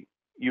the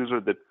user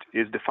that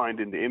is defined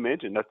in the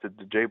image, and that's the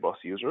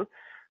JBoss user.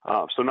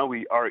 So now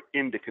we are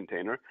in the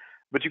container.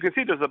 But you can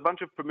see there's a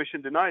bunch of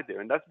permission denied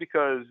there, and that's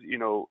because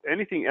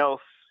anything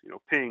else,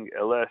 ping,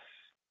 ls,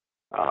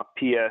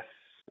 ps,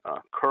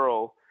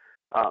 curl,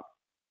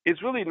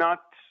 is really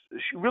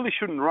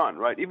shouldn't run,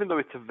 right? Even though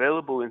it's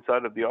available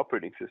inside of the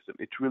operating system,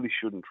 it really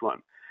shouldn't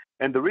run.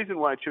 And the reason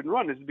why it shouldn't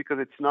run is because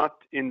it's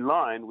not in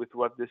line with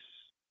what this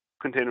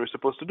container is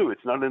supposed to do.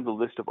 It's not in the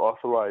list of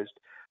authorized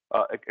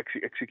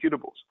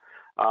executables.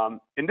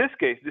 In this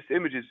case, this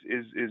image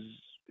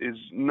is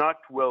not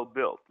well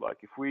built.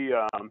 Like if we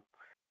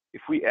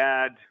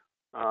add,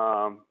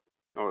 or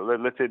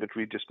let's say that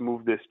we just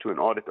move this to an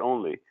audit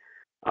only,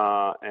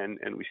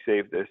 and we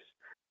save this.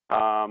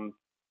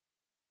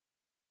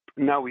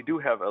 Now we do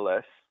have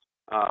ls,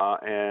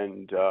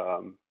 and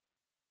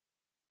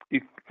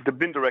the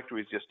bin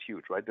directory is just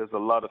huge, right? There's a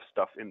lot of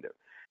stuff in there.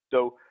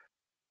 So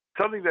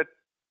something that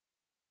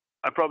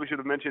I probably should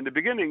have mentioned in the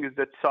beginning is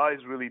that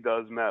size really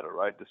does matter,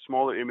 right? The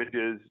smaller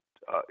images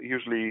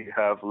usually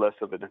have less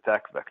of an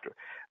attack vector.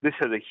 This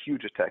has a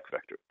huge attack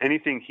vector.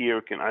 Anything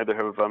here can either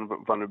have a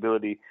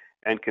vulnerability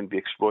and can be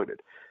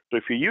exploited. So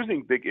if you're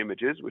using big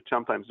images, which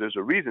sometimes there's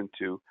a reason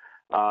to,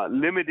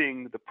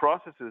 limiting the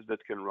processes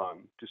that can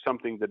run to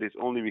something that is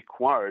only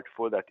required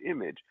for that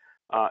image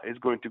is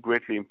going to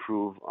greatly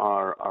improve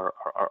the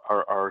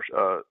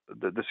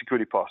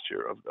security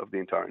posture of the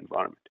entire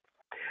environment.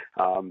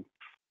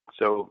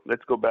 So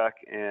let's go back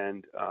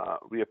and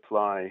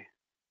reapply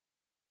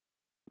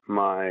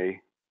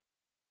my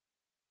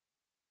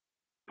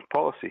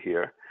policy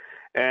here,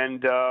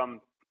 and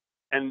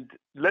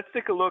let's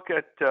take a look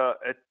at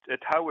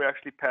how we're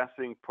actually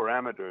passing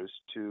parameters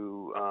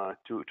to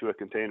a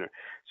container.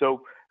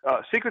 So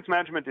secrets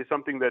management is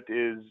something that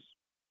is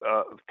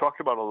talked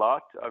about a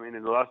lot. I mean,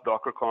 in the last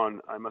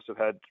DockerCon, I must have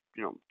had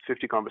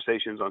 50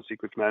 conversations on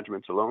secrets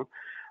management alone,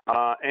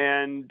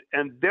 and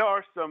there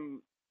are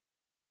some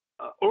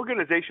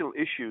organizational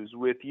issues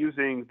with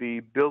using the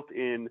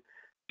built-in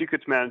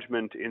secrets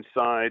management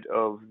inside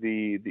of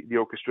the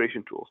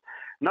orchestration tools.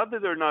 Not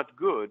that they're not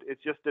good,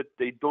 it's just that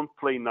they don't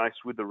play nice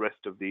with the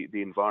rest of the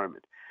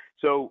environment.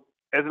 So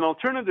as an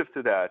alternative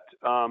to that,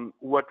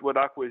 what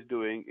Aqua is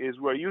doing is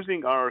we're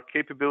using our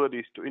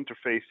capabilities to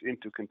interface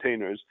into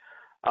containers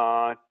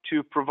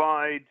to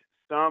provide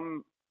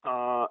some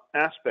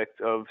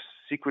aspect of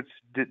secrets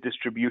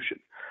distribution.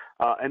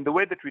 And the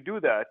way that we do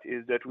that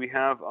is that we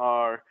have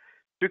our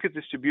secret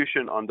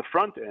distribution on the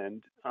front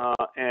end,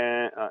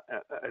 and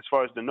as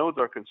far as the nodes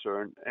are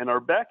concerned, and our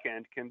back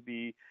end can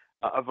be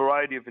a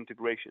variety of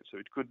integrations. So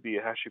it could be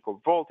a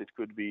HashiCorp Vault, it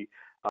could be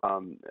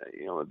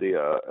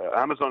the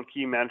Amazon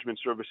Key Management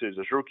Services,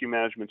 Azure Key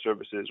Management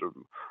Services,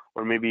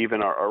 or maybe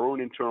even our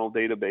own internal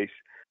database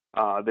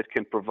that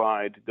can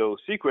provide those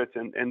secrets,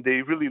 and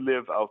they really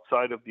live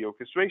outside of the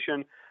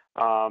orchestration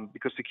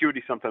because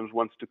security sometimes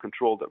wants to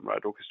control them,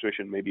 right?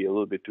 Orchestration may be a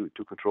little bit too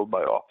controlled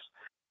by ops.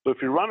 So if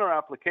we run our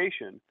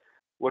application,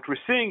 what we're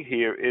seeing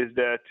here is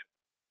that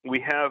we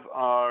have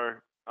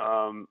our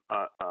a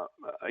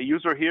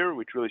user here,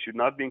 which really should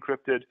not be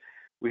encrypted.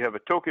 We have a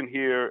token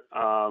here,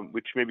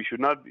 which maybe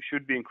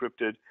should be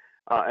encrypted.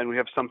 and we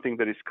have something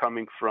that is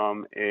coming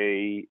from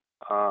a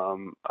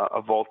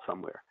vault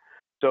somewhere.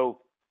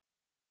 So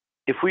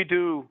if we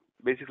do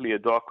basically a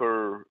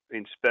Docker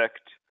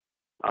inspect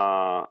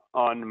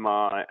on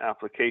my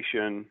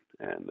application,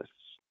 and let's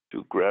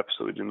do grep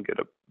so we didn't get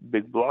a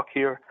big block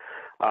here,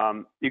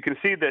 you can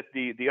see that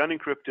the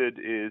unencrypted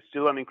is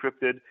still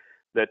unencrypted,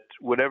 that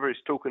whatever is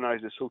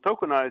tokenized is still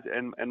tokenized,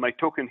 and my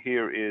token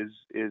here is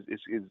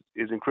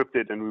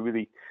encrypted, and we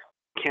really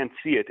can't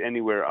see it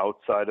anywhere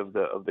outside of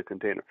the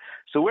container.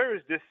 So where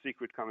is this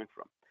secret coming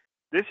from?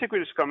 This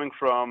secret is coming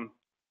from,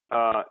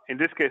 in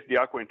this case, the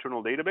Aqua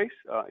internal database.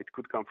 It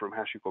could come from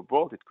HashiCorp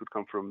Vault. It could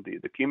come from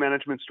the key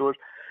management stores.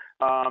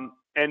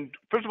 And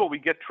first of all, we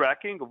get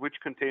tracking of which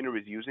container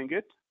is using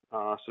it.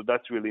 So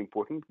that's really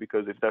important,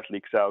 because if that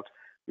leaks out,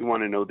 we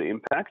want to know the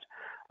impact.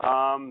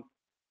 And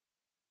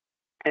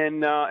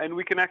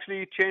we can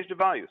actually change the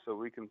value. So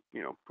we can,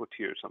 put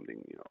here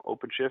something,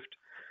 OpenShift,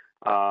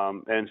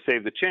 and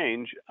save the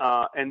change,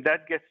 and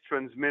that gets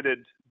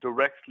transmitted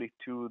directly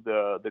to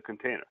the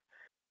container.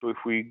 So if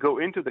we go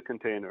into the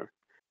container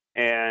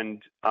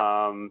and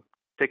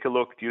take a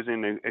look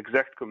using the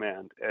exec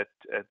command at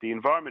the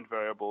environment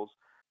variables,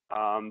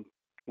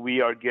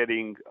 we are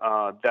getting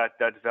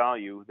that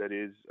value that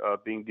is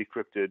being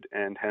decrypted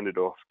and handed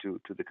off to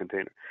the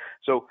container.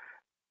 So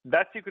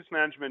that secrets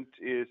management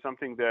is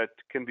something that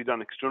can be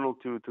done external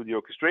to the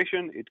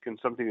orchestration. It can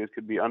something that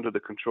could be under the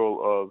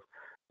control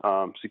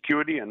of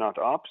security and not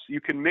ops.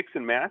 You can mix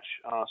and match.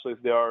 So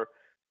if there are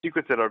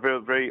secrets that are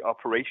very, very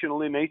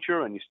operational in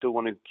nature, and you still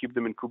want to keep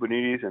them in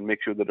Kubernetes and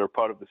make sure that they're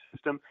part of the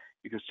system,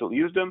 you can still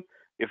use them.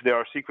 If there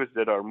are secrets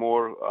that are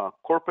more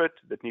corporate,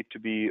 that need to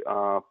be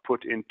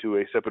put into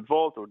a separate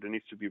vault, or there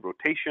needs to be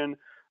rotation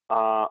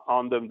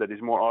on them that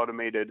is more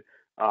automated,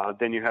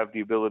 then you have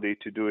the ability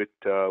to do it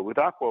with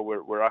Aqua,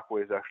 where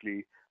Aqua is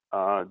actually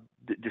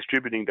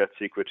distributing that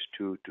secret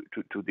to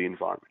the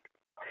environment.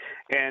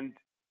 And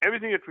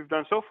everything that we've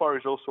done so far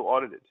is also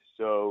audited.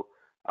 So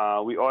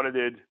we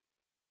audited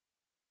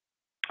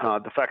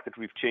the fact that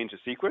we've changed the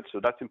secret, so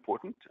that's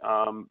important.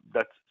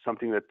 That's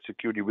something that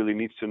security really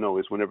needs to know,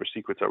 is whenever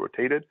secrets are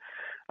rotated.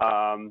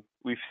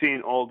 We've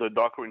seen all the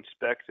Docker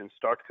inspect and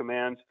start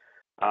commands.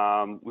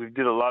 We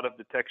did a lot of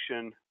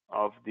detection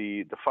of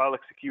the file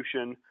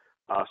execution.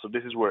 So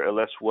this is where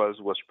ls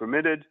was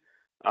permitted.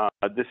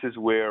 This is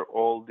where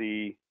all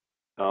the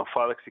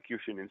file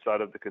execution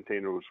inside of the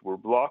containers were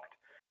blocked,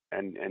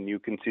 and you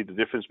can see the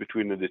difference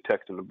between the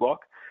detect and the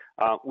block.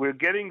 We're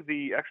getting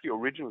the actually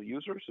original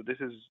user. So this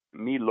is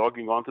me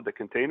logging onto the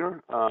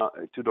container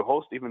to the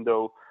host, even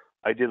though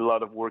I did a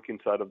lot of work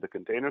inside of the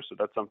container. So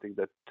that's something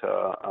that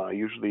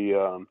usually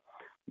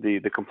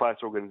the compliance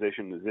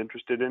organization is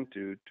interested in,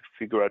 to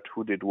figure out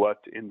who did what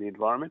in the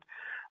environment.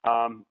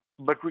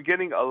 But we're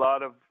getting a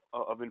lot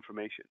of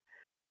information.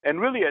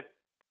 And really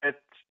at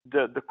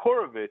the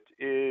core of it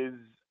is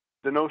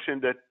the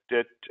notion that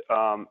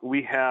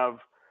we have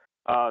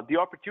the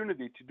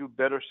opportunity to do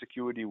better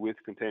security with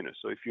containers.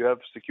 So if you have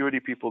security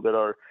people that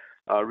are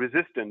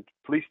resistant,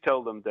 please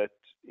tell them that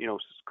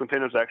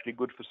containers are actually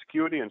good for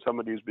security, and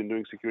somebody who's been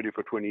doing security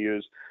for 20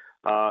 years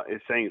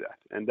is saying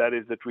that. And that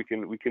is that we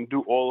can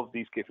do all of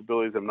these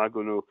capabilities. I'm not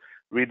going to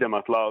read them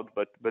out loud,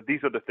 but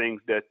these are the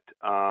things that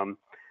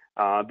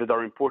that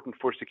are important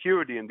for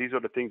security, and these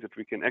are the things that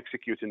we can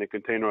execute in a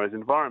containerized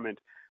environment,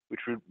 which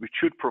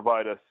should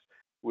provide us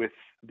with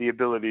the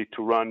ability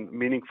to run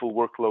meaningful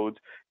workloads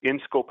in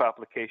scope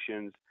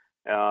applications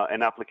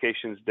and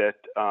applications that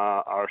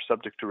are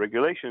subject to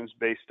regulations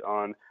based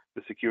on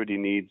the security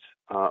needs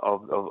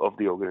of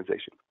the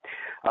organization.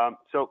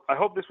 So I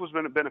hope this was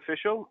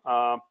beneficial.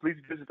 Please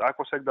visit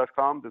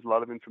aquasec.com. There's a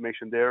lot of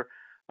information there.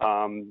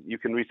 You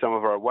can read some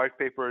of our white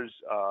papers.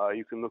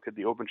 You can look at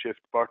the OpenShift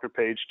partner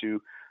page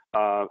to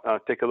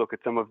take a look at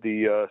some of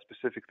the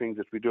specific things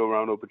that we do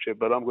around OpenShift.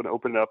 But I'm going to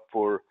open it up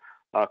for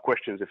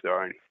questions if there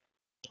are any.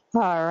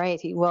 All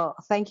righty. Well,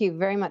 thank you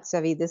very much,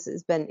 Sevi.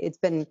 It's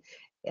been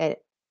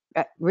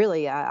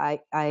really, I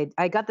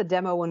got the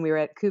demo when we were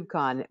at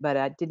KubeCon, but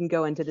I didn't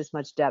go into this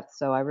much depth,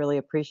 so I really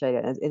appreciate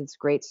it. It's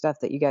great stuff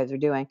that you guys are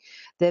doing.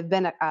 There have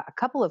been a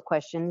couple of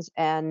questions,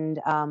 and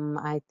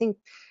I think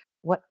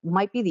what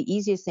might be the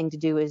easiest thing to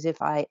do is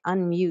if I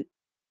unmute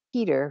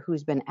Peter,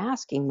 who's been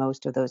asking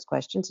most of those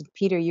questions. And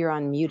Peter, you're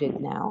unmuted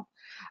now.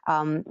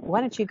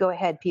 Why don't you go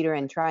ahead, Peter,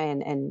 and try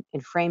and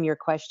frame your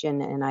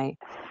question,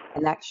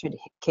 and that should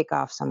kick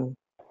off some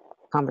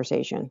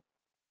conversation.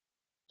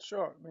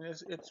 Sure. I mean,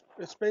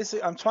 it's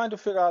basically, I'm trying to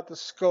figure out the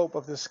scope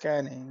of the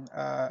scanning.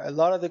 A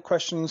lot of the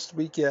questions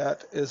we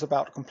get is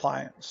about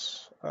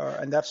compliance,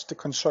 and that's the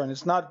concern.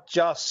 It's not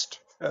just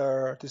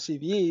the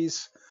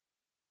CVEs,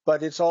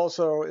 but it's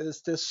also,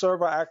 is this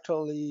server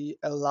actually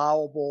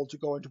allowable to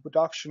go into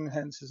production?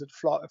 Hence, is it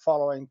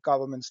following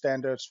government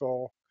standards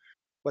for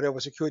whatever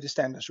security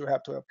standards you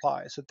have to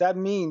apply? So that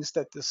means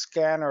that the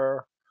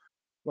scanner,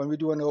 when we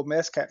do an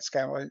OpenShift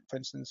scanner, for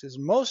instance, is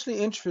mostly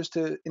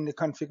interested in the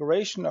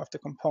configuration of the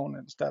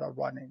components that are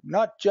running,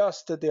 not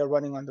just that they are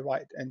running on the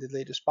right and the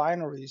latest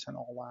binaries and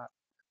all that.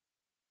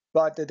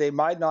 but that they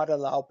might not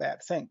allow bad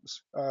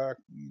things.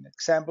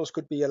 Examples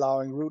could be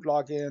allowing root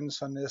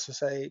logins on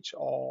SSH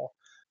or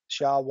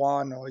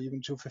SHA-1 or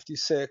even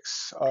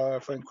 256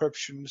 for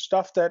encryption,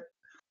 stuff that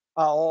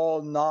are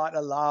all not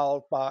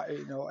allowed by,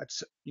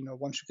 once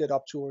you get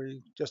up to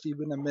just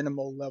even a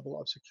minimal level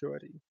of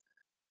security.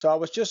 So I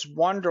was just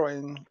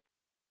wondering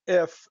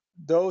if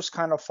those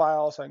kind of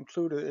files are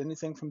included,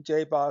 anything from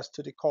JBoss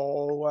to the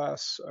core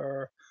OS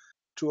or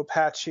to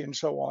Apache and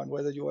so on,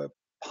 whether you are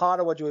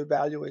part of what you're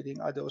evaluating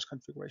are those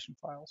configuration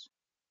files.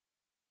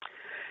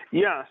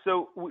 Yeah,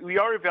 so we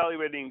are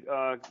evaluating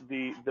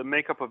the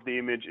makeup of the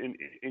image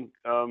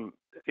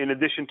in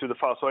addition to the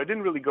file. So I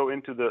didn't really go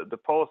into the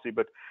policy,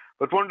 but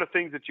one of the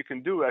things that you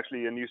can do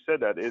actually, and you said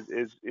that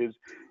is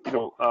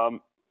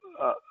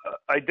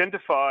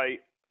identify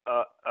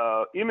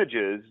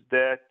images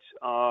that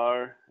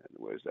are,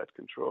 where's that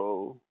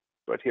control?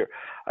 Right here.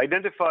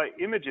 Identify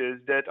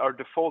images that are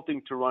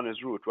defaulting to run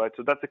as root, right?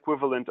 So that's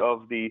equivalent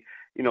of the,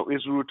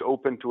 is root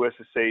open to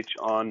SSH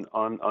on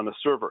a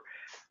server.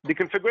 The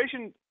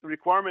configuration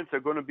requirements are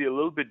going to be a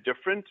little bit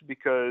different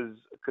because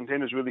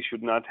containers really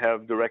should not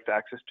have direct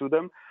access to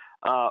them.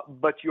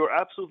 But you're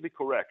absolutely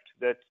correct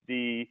that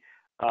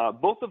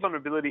both the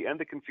vulnerability and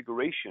the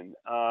configuration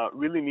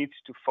really needs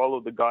to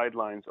follow the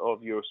guidelines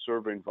of your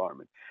server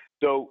environment.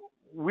 So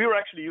we're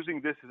actually using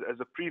this as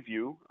a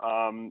preview.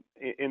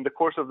 In the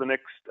course of the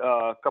next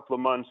couple of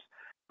months,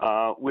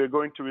 we're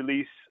going to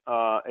release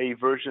a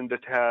version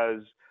that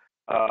has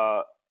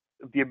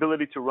the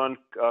ability to run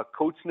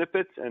code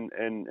snippets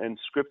and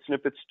script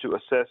snippets to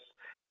assess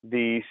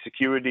the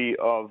security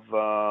of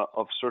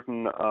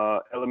certain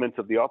elements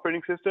of the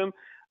operating system,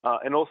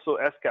 and also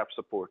SCAP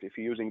support. If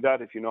you're using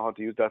that, if you know how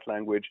to use that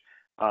language,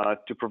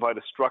 to provide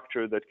a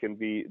structure that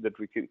we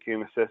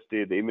can assess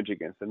the image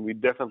against. And we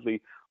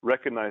definitely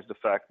recognize the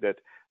fact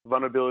that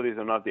vulnerabilities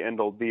are not the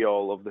end-all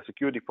be-all of the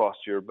security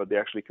posture, but the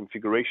actually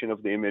configuration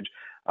of the image,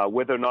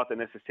 whether or not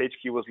an SSH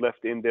key was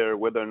left in there,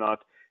 whether or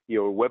not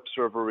your web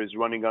server is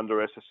running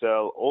under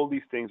SSL. All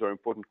these things are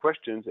important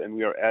questions, and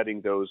we are adding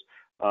those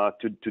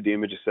to the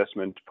image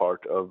assessment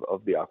part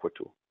of the Aqua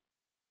tool.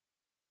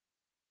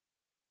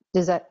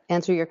 Does that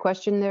answer your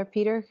question there,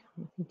 Peter?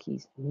 I think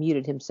he's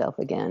muted himself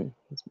again.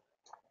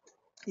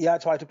 Yeah, I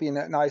try to be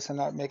nice and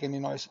not make any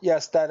noise.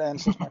 Yes, that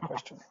answers my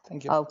question.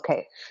 Thank you.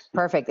 Okay,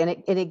 perfect.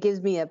 And it gives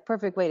me a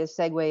perfect way to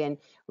segue, and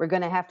we're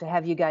going to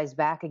have you guys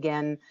back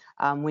again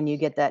when you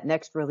get that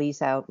next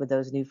release out with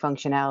those new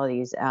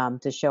functionalities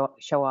to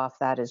show off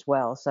that as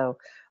well. So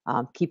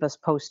keep us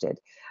posted.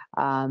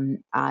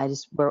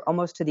 We're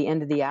almost to the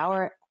end of the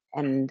hour,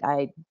 and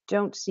I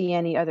don't see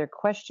any other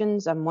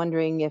questions. I'm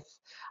wondering if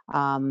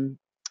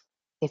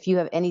you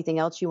have anything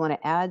else you want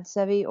to add,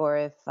 Sevi, or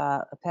if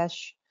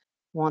Apesh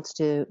wants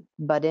to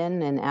butt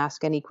in and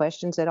ask any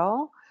questions at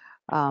all,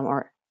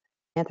 or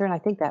answer. And I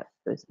think that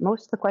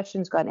most of the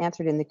questions got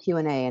answered in the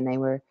Q&A, and they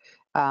were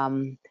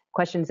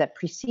questions that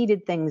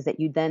preceded things that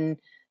you then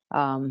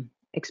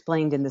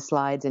explained in the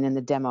slides and in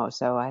the demo.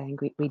 So I think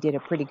we did a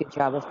pretty good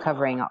job of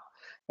covering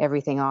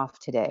everything off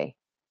today.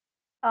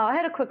 I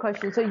had a quick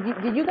question. So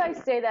did you guys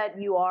say that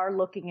you are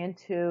looking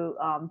into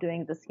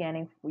doing the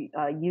scanning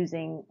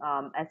using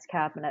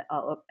SCAP and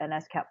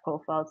SCAP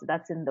profiles?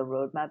 That's in the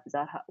roadmap. Is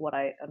that what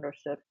I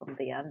understood from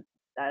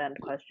that end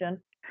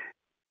question?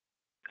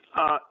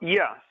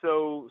 Yeah.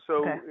 So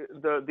okay.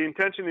 The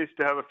intention is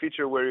to have a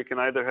feature where you can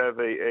either have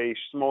a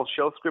small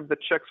shell script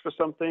that checks for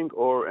something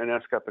or an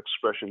SCAP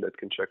expression that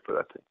can check for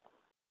that thing.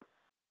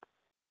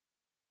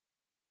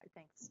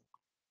 Thanks.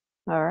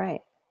 All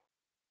right.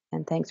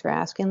 And thanks for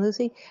asking,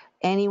 Lucy.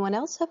 Anyone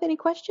else have any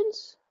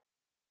questions?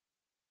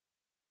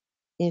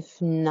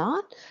 If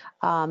not,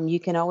 you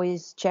can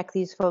always check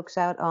these folks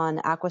out on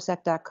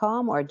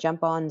aquasec.com or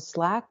jump on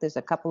Slack. There's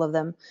a couple of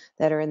them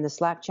that are in the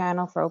Slack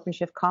channel for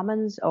OpenShift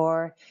Commons,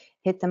 or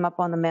hit them up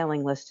on the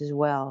mailing list as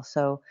well.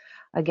 So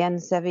again,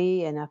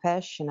 Sevi and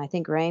Apesh, and I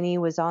think Rainey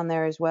was on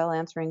there as well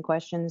answering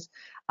questions.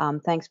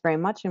 Thanks very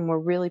much, and we're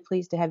really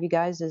pleased to have you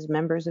guys as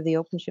members of the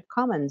OpenShift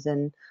Commons,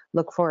 and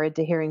look forward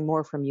to hearing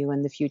more from you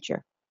in the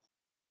future.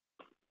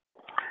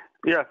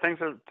 Yeah,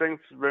 thanks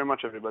very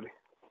much, everybody.